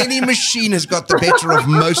that... Any machine has got the better of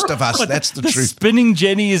most of us. That's the truth. The spinning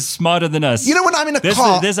Jenny is smarter than us. When I'm in a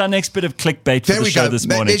car... There's our next bit of clickbait for the show this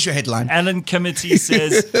morning. There's your headline. Alan Committee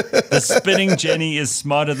says the spinning Jenny is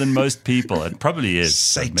smarter than most people. It probably is.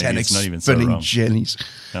 Satanic it's not even spinning so wrong. Jennies.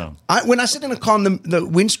 No. When I sit in a car and the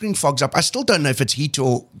windscreen fogs up, I still don't know if it's heat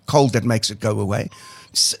or cold that makes it go away.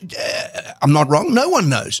 I'm not wrong. No one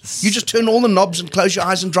knows. You just turn all the knobs and close your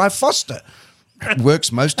eyes and drive faster. It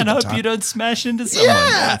works most of the time. And hope you don't smash into someone.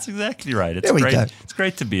 Yeah. That's exactly right. It's There we great. go. It's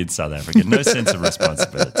great to be in South Africa. No sense of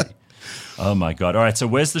responsibility. Oh, my God. All right, so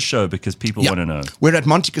where's the show? Because people want to know. We're at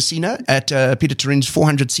Monte Casino at Peter Turin's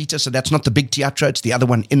 400-seater, so that's not the big teatro, it's the other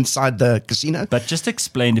one inside the casino. But just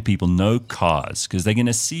explain to people, no cars, because they're going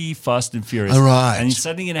to see Fast and Furious. All right. And you're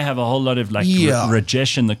suddenly going to have a whole lot of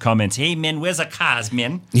Rajesh in the comments. Hey, man, where's the cars,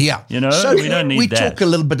 man? Yeah. So we don't need that. We talk a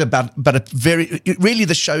little bit about, but really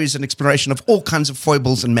the show is an exploration of all kinds of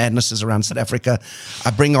foibles and madnesses around South Africa. I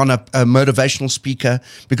bring on a motivational speaker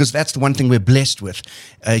because that's the one thing we're blessed with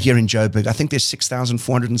here in Joburg. I think there's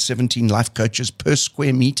 6,417 life coaches per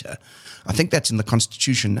square meter. I think that's in the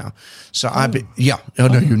Constitution now. So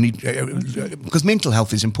you need, because mental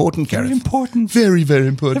health is important, Gareth. Very important. Very, very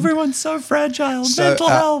important. Everyone's so fragile. Mental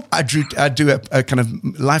health. I do a kind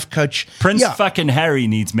of life coach. Prince fucking Harry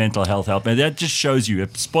needs mental health help. And that just shows you, a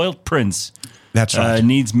spoiled prince That's right.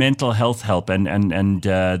 Needs mental health help. And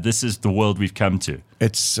this is the world we've come to.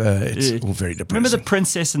 It's all very depressing. Remember The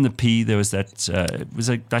Princess and the Pea? There was that, it was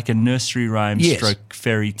like a nursery rhyme stroke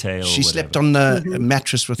fairy tale. She slept on the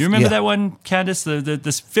mattress with... You remember that one, Candace?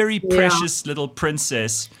 This very precious little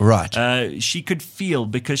princess. Right. She could feel,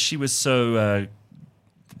 because she was so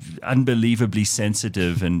unbelievably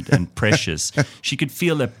sensitive and precious, she could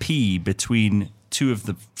feel a pea between two of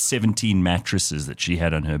the 17 mattresses that she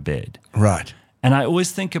had on her bed. Right. And I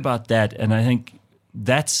always think about that, and I think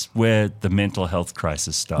that's where the mental health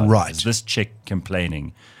crisis started. Right. Is this chick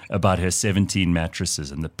complaining about her 17 mattresses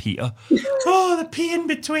and the pee. Oh, the pee in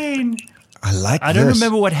between. I don't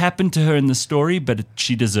remember what happened to her in the story, but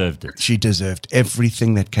she deserved it. She deserved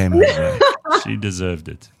everything that came her way. She deserved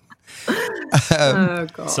it. Oh,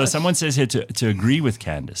 God. So someone says here to agree with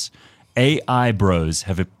Candace, AI bros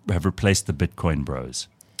have replaced the Bitcoin bros.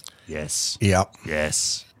 Yes. Yeah.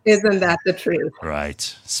 Yes. Isn't that the truth? Right.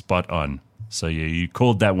 Spot on. So you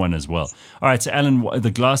called that one as well. All right. So Alan, the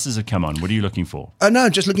glasses have come on. What are you looking for? No,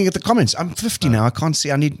 just looking at the comments. I'm 50 now. I can't see.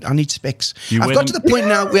 I need specs. I've got to the point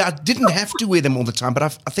now where I didn't have to wear them all the time, but I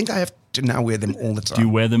think I have to now wear them all the time. Do you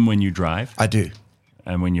wear them when you drive? I do.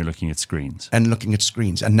 And when you're looking at screens? And looking at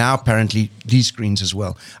screens. And now apparently these screens as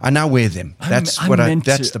well. I now wear them. That's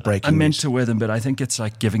the breaking I'm meant news. to wear them, but I think it's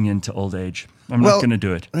like giving in to old age. I'm not going to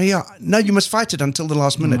do it. Yeah. No, you must fight it until the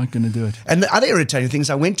last minute. I'm not going to do it. And the other irritating thing is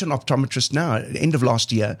I went to an optometrist now at the end of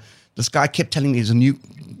last year. This guy kept telling me he's a new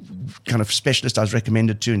kind of specialist I was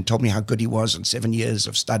recommended to and told me how good he was and 7 years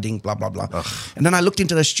of studying, blah, blah, blah. Ugh. And then I looked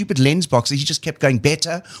into those stupid lens boxes. He just kept going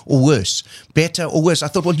better or worse, better or worse. I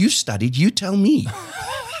thought, well, you studied. You tell me.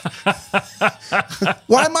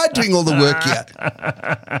 Why am I doing all the work here?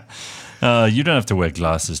 You don't have to wear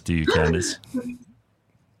glasses, do you, Candice?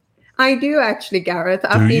 I do actually, Gareth.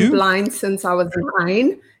 I've been blind since I was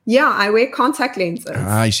 9. Yeah, I wear contact lenses.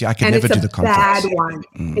 You see, I can never do the contacts. It's a bad one.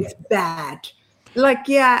 It's bad. Like,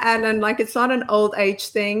 yeah, Alan, like it's not an old age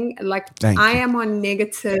thing. Like I am on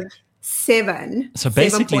 -7. So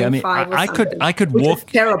basically, I mean, I could walk.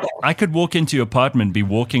 Terrible. I could walk into your apartment, be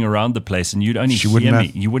walking around the place, and you'd only hear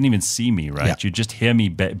me. You wouldn't even see me, right? Yeah. You'd just hear me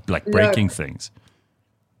breaking things.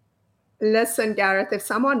 Listen, Gareth, if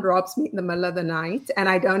someone robs me in the middle of the night and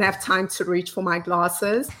I don't have time to reach for my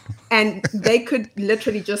glasses, and they could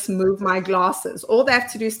literally just move my glasses. All they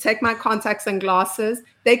have to do is take my contacts and glasses.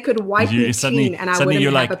 They could wipe me clean, and I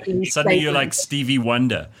wouldn't have a police Suddenly statement. you're like Stevie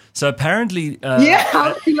Wonder. So apparently,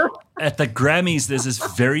 at the Grammys, there's this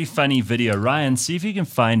very funny video. Ryan, see if you can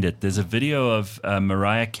find it. There's a video of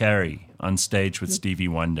Mariah Carey on stage with Stevie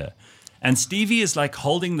Wonder. And Stevie is like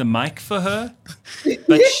holding the mic for her,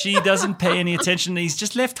 but she doesn't pay any attention. He's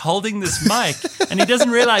just left holding this mic, and he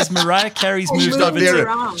doesn't realize Mariah Carey's moved over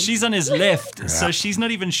to. She's on his left, so she's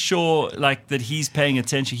not even sure like that he's paying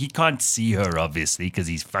attention. He can't see her obviously because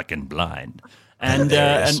he's fucking blind.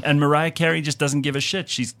 And Mariah Carey just doesn't give a shit.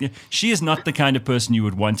 She is not the kind of person you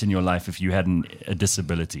would want in your life if you had a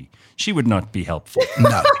disability. She would not be helpful.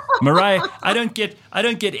 No. Mariah, I don't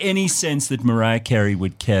get any sense that Mariah Carey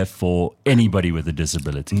would care for anybody with a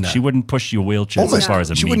disability. No. She wouldn't push your wheelchair as far as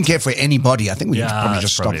a She wouldn't care for anybody. I think we could probably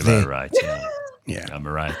just stop there. Right. Yeah.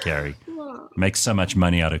 Mariah Carey makes so much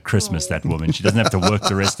money out of Christmas, that woman. She doesn't have to work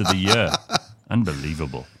the rest of the year.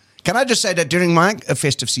 Unbelievable. Can I just say that during my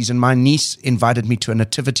festive season, my niece invited me to a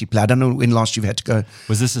nativity play. I don't know when last you've had to go.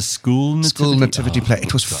 Was this a school nativity? Play.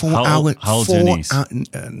 It was 4 hours. How old's your niece?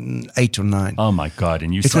 8 or 9. Oh my God!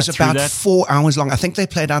 And it was about 4 hours long. I think they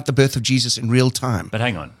played out the birth of Jesus in real time. But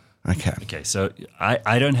hang on. Okay, so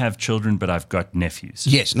I don't have children, but I've got nephews.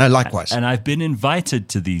 Yes, no, likewise. And I've been invited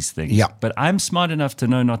to these things. Yeah. But I'm smart enough to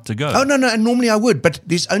know not to go. Oh, no, and normally I would, but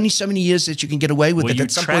there's only so many years that you can get away with it. Were you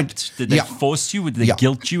at some trapped? point. Did they force you? Would they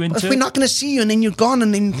guilt you into it? it? We're not going to see you, and then you're gone,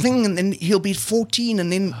 and then he'll be 14,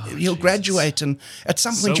 and then he'll graduate, and at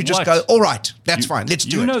some point you just go, all right, that's fine, let's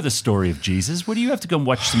do it. You know the story of Jesus. What do you have to go and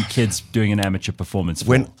watch some kids doing an amateur performance for?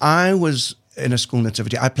 When I was in a school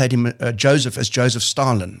nativity, I played him Joseph as Joseph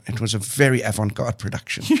Stalin. It was a very avant-garde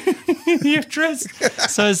production. You dressed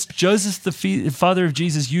so as Joseph, the father of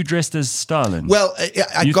Jesus. You dressed as Stalin. Well,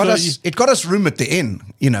 it got us room at the inn,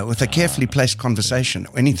 with a carefully placed conversation.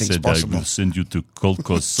 Anything's possible. I will send you to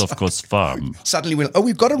Kolkos Sovkos farm. Suddenly,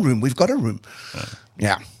 we've got a room.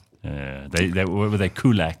 Yeah. Were they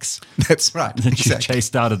kulaks? That's right. That you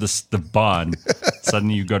chased out of the barn.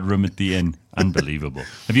 Suddenly you got room at the inn. Unbelievable.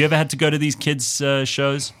 Have you ever had to go to these kids'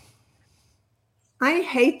 shows? I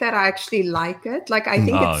hate that. I actually like it. Like, I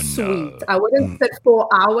think it's sweet. I wouldn't sit 4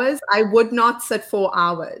 hours. I would not sit 4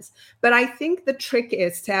 hours. But I think the trick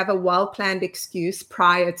is to have a well-planned excuse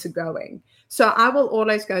prior to going. So I will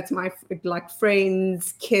always go to my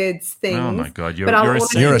friends, kids, things. Oh my God, you're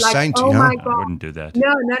a saint. Oh my God. I wouldn't do that.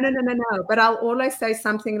 No. But I'll always say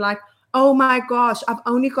something like, oh my gosh, I've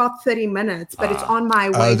only got 30 minutes, but it's on my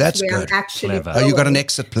way to where I'm actually going. Oh, you got an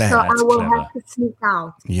exit plan. So I will have to sneak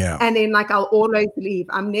out. Yeah. And then I'll always leave.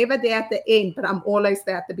 I'm never there at the end, but I'm always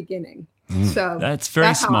there at the beginning. So that's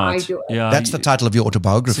very smart. How I do it. Yeah, that's the title of your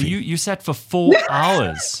autobiography. So you sat for 4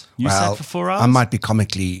 hours. Sat for 4 hours? I might be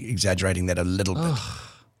comically exaggerating that a little bit.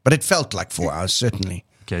 But it felt like 4 hours, certainly.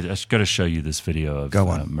 Okay, I've got to show you this video of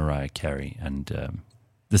Mariah Carey. And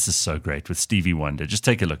this is so great with Stevie Wonder. Just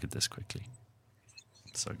take a look at this quickly.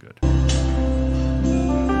 It's so good.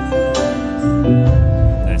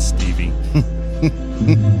 There's Stevie.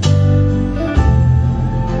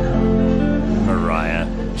 Mariah.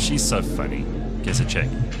 She's so funny. Guess a check.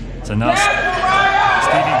 So now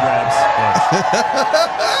Stevie grabs.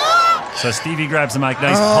 Watch. So Stevie grabs the mic. Now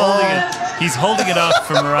he's holding it. He's holding it up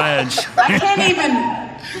for Mariah. I can't even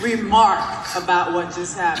remark about what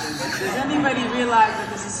just happened. Does anybody realize that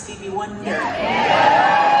this is Stevie Wonder?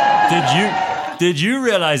 Did you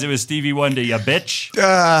realize it was Stevie Wonder, you bitch?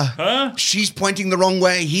 She's pointing the wrong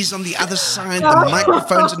way. He's on the other side. The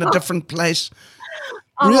microphone's in a different place.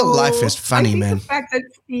 Real life is funny, man.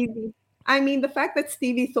 The fact that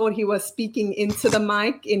Stevie thought he was speaking into the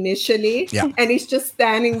mic initially, and he's just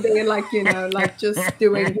standing there like just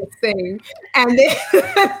doing his thing. And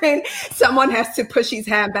then someone has to push his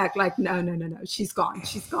hand back like, no, she's gone.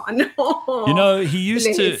 He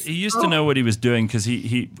used to know what he was doing because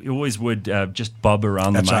he always would just bob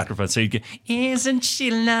around the microphone. Right. So he'd get, isn't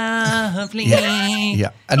she lovely?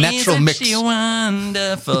 Yeah. A natural mix. Isn't she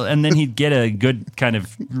wonderful? And then he'd get a good kind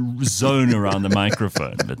of zone around the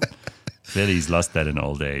microphone. But clearly he's lost that in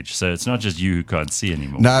old age. So it's not just you who can't see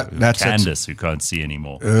anymore. No, that's Candace who can't see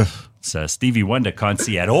anymore. So Stevie Wonder can't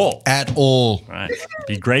see at all. At all. Right.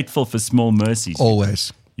 Be grateful for small mercies.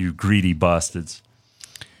 Always. You greedy bastards.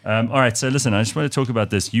 All right, so listen, I just want to talk about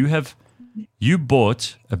this. You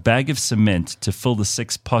bought a bag of cement to fill the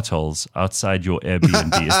 6 potholes outside your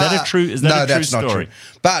Airbnb. Is that a true story? No, that's not true.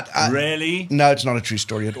 But really? No, it's not a true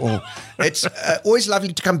story at all. It's always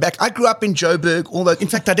lovely to come back. I grew up in Joburg, although in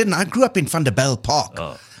fact I didn't. I grew up in Vanderbijl Park.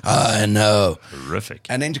 Oh, I know. Horrific.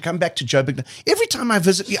 And then to come back to Joburg. Every time I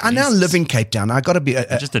visit, I now live in Cape Town. I got to be.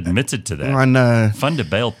 I just admitted to that. I know.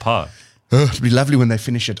 Vanderbijl Park. It'd be lovely when they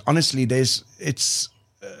finish it. Honestly,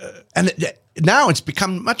 now it's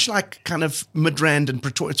become much like kind of Midrand and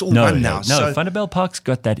Pretoria. It's all one now. No, Vanderbijl Park's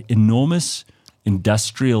got that enormous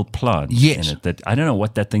industrial plant in it that I don't know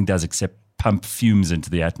what that thing does except pump fumes into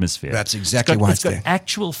the atmosphere. That's exactly why it's there. It's got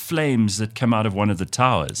actual flames that come out of one of the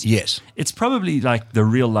towers. Yes. It's probably like the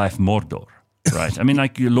real life Mordor. Right. I mean,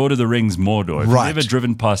 like Lord of the Rings Mordor. If you've ever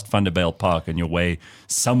driven past Vanderbijl Park on your way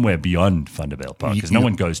somewhere beyond Vanderbijl Park, because no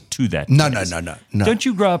one goes to that place. No. Don't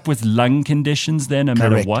you grow up with lung conditions there no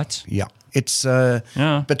matter what? Yeah. It's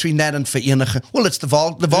between that and Vereniging. Well, it's the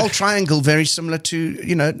Vaal Triangle, very similar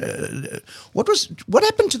to, what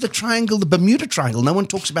happened to the triangle, the Bermuda Triangle? No one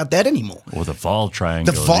talks about that anymore. Or the Vaal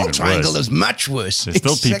Triangle. The Vaal Triangle is much worse. There's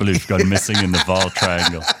still people who've gone missing in the Vaal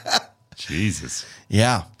Triangle. Jesus.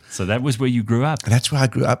 Yeah. So that was where you grew up. That's where I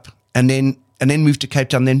grew up. And then moved to Cape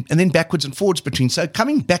Town, and then backwards and forwards between. So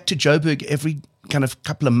coming back to Joburg every kind of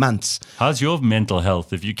couple of months. How's your mental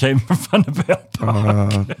health if you came from Vanderbijl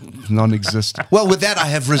Park? Non-existent. Well, with that, I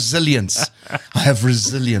have resilience.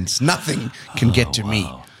 Nothing can get to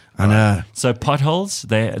me. I know. So potholes,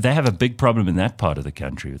 they have a big problem in that part of the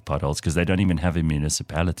country with potholes because they don't even have a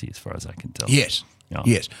municipality as far as I can tell. Yes. Yeah.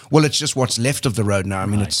 Yes. Well, it's just what's left of the road now. I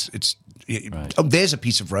mean, it's right. Oh, there's a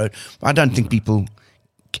piece of road. I don't think people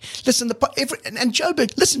listen. And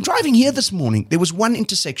Joburg. Listen, driving here this morning, there was one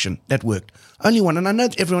intersection that worked, only one. And I know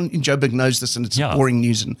that everyone in Joburg knows this, and it's boring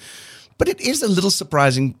news. But it is a little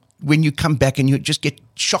surprising when you come back and you just get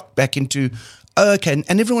shocked back into, okay,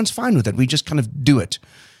 and everyone's fine with it. We just kind of do it,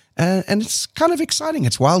 and it's kind of exciting.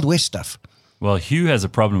 It's Wild West stuff. Well, Hugh has a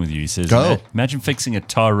problem with you. He says, imagine fixing a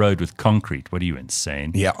tar road with concrete. What are you,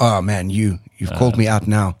 insane? Yeah. Oh, man, you've called me out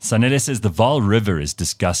now. Sanele says the Vaal River is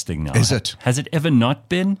disgusting now. Is it? Has it ever not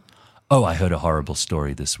been? Oh, I heard a horrible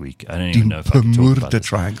story this week. I don't even know if I can talk about the this.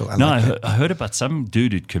 Triangle. I heard about some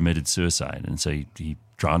dude who'd committed suicide, and so he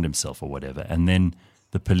drowned himself or whatever. And then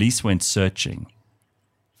the police went searching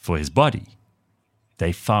for his body.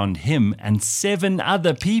 They found him and 7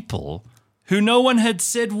 other people who no one had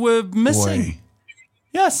said were missing. Boy.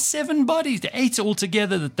 Yeah, 7 bodies, 8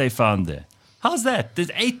 altogether that they found there. How's that?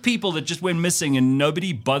 There's 8 people that just went missing and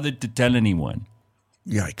nobody bothered to tell anyone.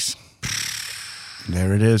 Yikes.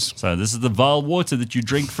 There it is. So this is the Vaal water that you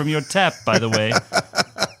drink from your tap, by the way.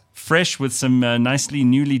 Fresh with some nicely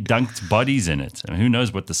newly dunked bodies in it. I mean, who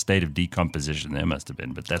knows what the state of decomposition there must have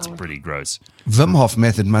been, but that's pretty gross. Wim Hof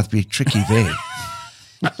method must be tricky there.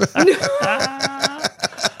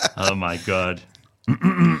 Oh, my God.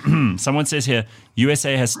 Someone says here,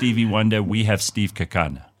 USA has Stevie Wonder, we have Steve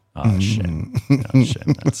Kakana. Oh, shame. Oh,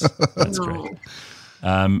 shame. That's great.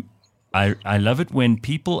 I love it when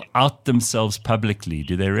people out themselves publicly.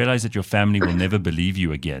 Do they realize that your family will never believe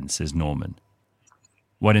you again, says Norman.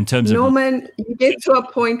 What in terms Norman, you get to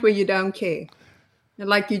a point where you don't care.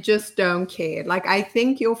 Like, you just don't care. Like, I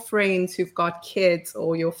think your friends who've got kids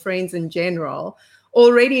or your friends in general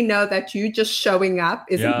already know that you just showing up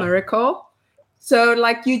is a miracle. So,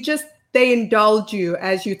 like, they indulge you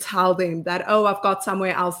as you tell them that, oh, I've got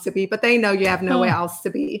somewhere else to be. But they know you have nowhere else to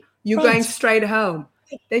be. You're going straight home.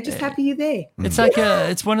 They're just happy you're there. It's like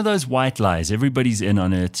it's one of those white lies. Everybody's in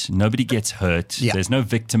on it. Nobody gets hurt. Yeah. There's no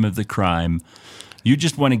victim of the crime. You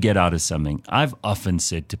just want to get out of something. I've often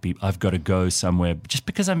said to people, I've got to go somewhere just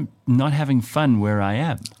because I'm not having fun where I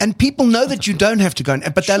am. And people know that you don't have to go,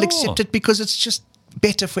 but they'll accept it because it's just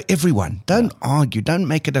better for everyone. Don't argue. Don't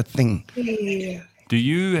make it a thing. Yeah. Do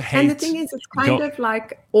you hate? And the thing is, it's kind of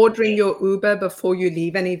like ordering your Uber before you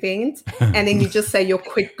leave an event, and then you just say your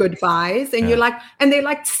quick goodbyes, and you're like, and they're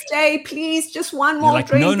like, "Stay, please, just one more like,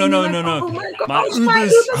 drink." no. Oh my gosh, my Uber's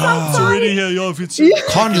Uber's outside. it's already here. Yo, if it's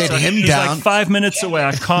Can't let him he's down. like 5 minutes away.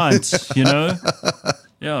 I can't. You know.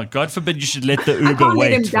 Yeah. God forbid you should let the Uber I can't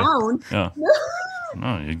wait. let him down. Yeah.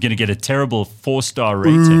 No, you're going to get a terrible 4-star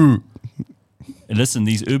rating. Listen,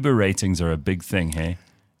 these Uber ratings are a big thing, hey?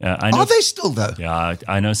 I know, Are they still, though? Yeah,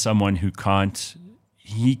 I know someone who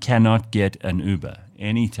he cannot get an Uber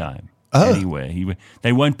anytime, anywhere.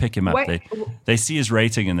 They won't pick him up. Wait. They see his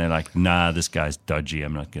rating and they're like, nah, this guy's dodgy.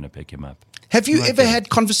 I'm not going to pick him up. Have you ever had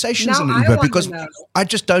conversations Now in I Uber? want to Because know. I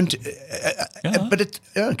just don't. But it's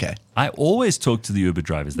okay. I always talk to the Uber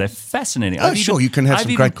drivers. They're fascinating. Oh, sure, you can have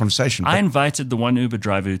some great conversation, I but- invited the one Uber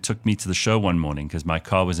driver who took me to the show one morning because my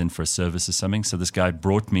car was in for a service or something. So this guy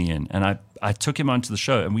brought me in and I took him onto the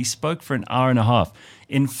show and we spoke for an hour and a half.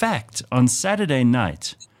 In fact, on Saturday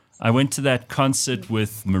night, I went to that concert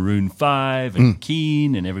with Maroon 5 and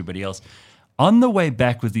Keen and everybody else. On the way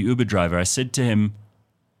back with the Uber driver, I said to him,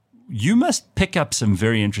 you must pick up some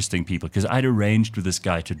very interesting people because I'd arranged with this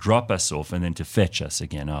guy to drop us off and then to fetch us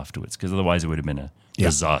again afterwards because otherwise it would have been a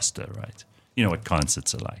disaster, right? You know what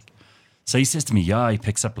concerts are like. So he says to me, yeah, he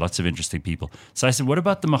picks up lots of interesting people. So I said, what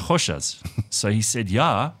about the Magoshas? So he said,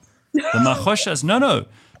 yeah, the Magoshas. No.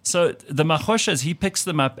 So the Magoshas, he picks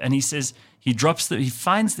them up and he says he picks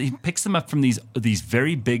them up from these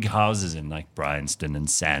very big houses in like Bryanston and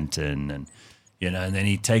Santon and and then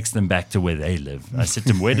he takes them back to where they live. I said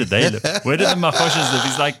to him, where did they live? Where do the Magoshas live?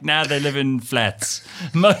 He's like, nah, they live in flats,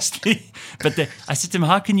 mostly. But I said to him,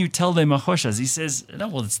 how can you tell they're Magoshas? He says, no,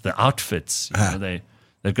 well, it's the outfits.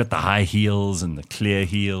 They've got the high heels and the clear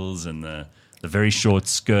heels and the very short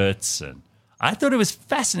skirts. And I thought it was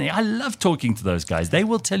fascinating. I love talking to those guys. They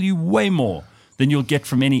will tell you way more than you'll get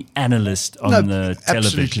from any analyst on the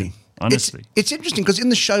television. Absolutely. Honestly. It's interesting because in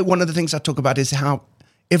the show, one of the things I talk about is how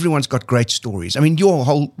everyone's got great stories. I mean, your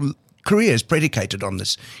whole career is predicated on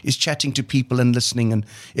this, is chatting to people and listening, and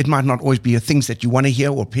it might not always be things that you want to hear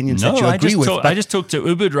or opinions that you agree with. I just talked to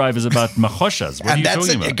Uber drivers about Magoshas. What are you that's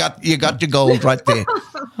talking it. about? You got your gold right there.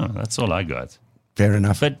 Oh, that's all I got. Fair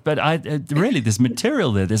enough. But I really, there's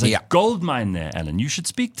material there. There's a gold mine there, Alan. You should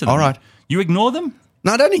speak to them. All right. You ignore them?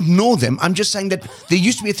 No, I don't ignore them. I'm just saying that there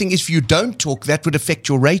used to be a thing, if you don't talk, that would affect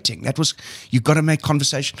your rating. You've got to make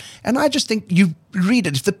conversation. And I just think you read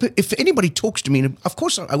it. If anybody talks to me, of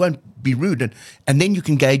course I won't be rude, and then you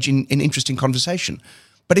can engage in interesting conversation.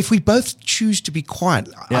 But if we both choose to be quiet,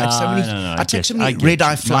 I take so many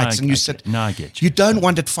red-eye flights and you sit. No, I get you. You don't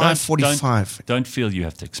want at 5:45. Don't feel you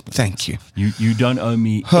have to explain. Thank you. You don't owe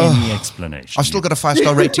me any explanation. I've still got a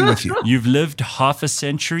 5-star rating with you. You've lived half a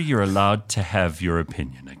century. You're allowed to have your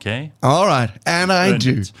opinion, okay? All right. And I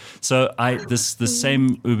do. So the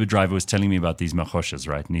same Uber driver was telling me about these Magoshas,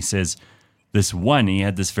 right? And he says he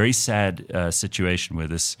had this very sad situation where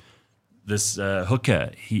this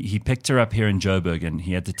hooker, he picked her up here in Joburg and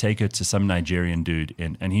he had to take her to some Nigerian dude.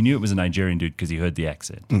 And he knew it was a Nigerian dude because he heard the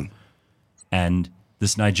accent. And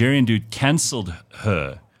this Nigerian dude canceled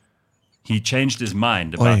her. He changed his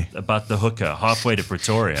mind about the hooker halfway to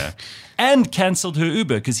Pretoria and canceled her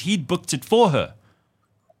Uber because he'd booked it for her.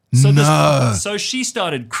 So she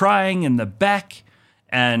started crying in the back.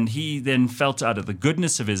 And he then felt out of the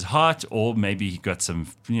goodness of his heart, or maybe he got some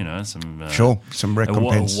recompense.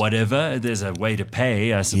 Whatever. There's a way to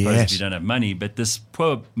pay, I suppose, if you don't have money. But this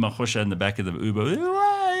poor Magosha in the back of the Uber,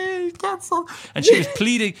 cancel. And she was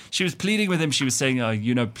pleading. She was pleading with him. She was saying,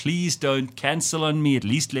 please don't cancel on me. At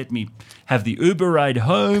least let me have the Uber ride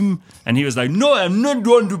home. And he was like, no, I'm not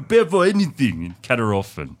going to pay for anything. And cut her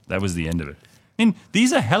off, and that was the end of it. I mean,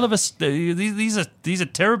 these are these are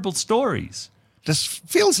terrible stories. This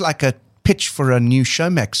feels like a pitch for a new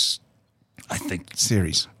Showmax, I think,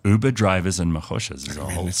 series. Uber drivers and Magoshas is a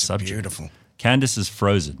whole subject. Beautiful. Candice is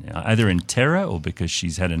frozen, either in terror or because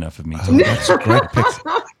she's had enough of me. That's a great pick.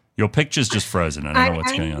 Your picture's just frozen. I don't know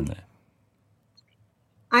what's going on there.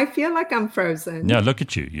 I feel like I'm frozen. Yeah, look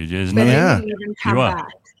at you. You come are. Back.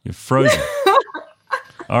 You're frozen.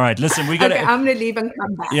 All right, listen, we got to. Okay, I'm gonna leave and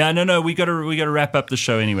come back. Yeah, no, we got to wrap up the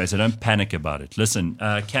show anyway, so don't panic about it. Listen,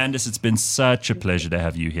 Candice, it's been such a pleasure to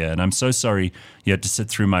have you here, and I'm so sorry you had to sit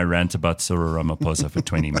through my rant about Cyril Ramaphosa for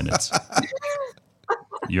 20 minutes.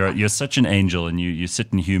 You're such an angel, and you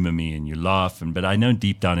sit and humor me, and you laugh, but I know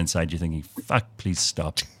deep down inside you're thinking, "Fuck, please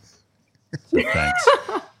stop." So thanks,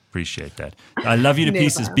 appreciate that. I love you to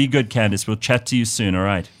pieces. Be good, Candice. We'll chat to you soon. All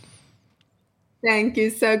right. Thank you.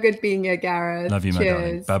 So good being here, Gareth. Love you, my darling.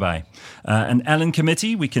 Cheers. Bye-bye. And Alan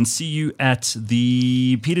Committee, we can see you at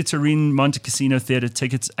the Peter Turin Monte Cassino Theatre.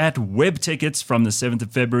 Tickets at Web Tickets from the 7th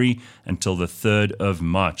of February until the 3rd of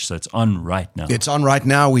March. So it's on right now. It's on right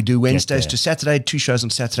now. We do Wednesdays there. to Saturday, 2 shows on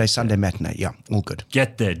Saturday, Sunday matinee. Yeah, all good.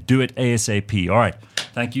 Get there. Do it ASAP. All right.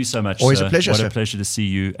 Thank you so much, Always sir. a pleasure, What sir. a pleasure to see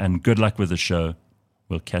you, and good luck with the show.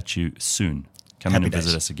 We'll catch you soon. Come in Happy and visit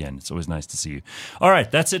days. us again. It's always nice to see you. All right,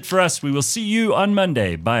 that's it for us. We will see you on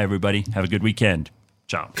Monday. Bye, everybody. Have a good weekend.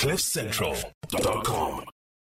 Ciao. CliffCentral.com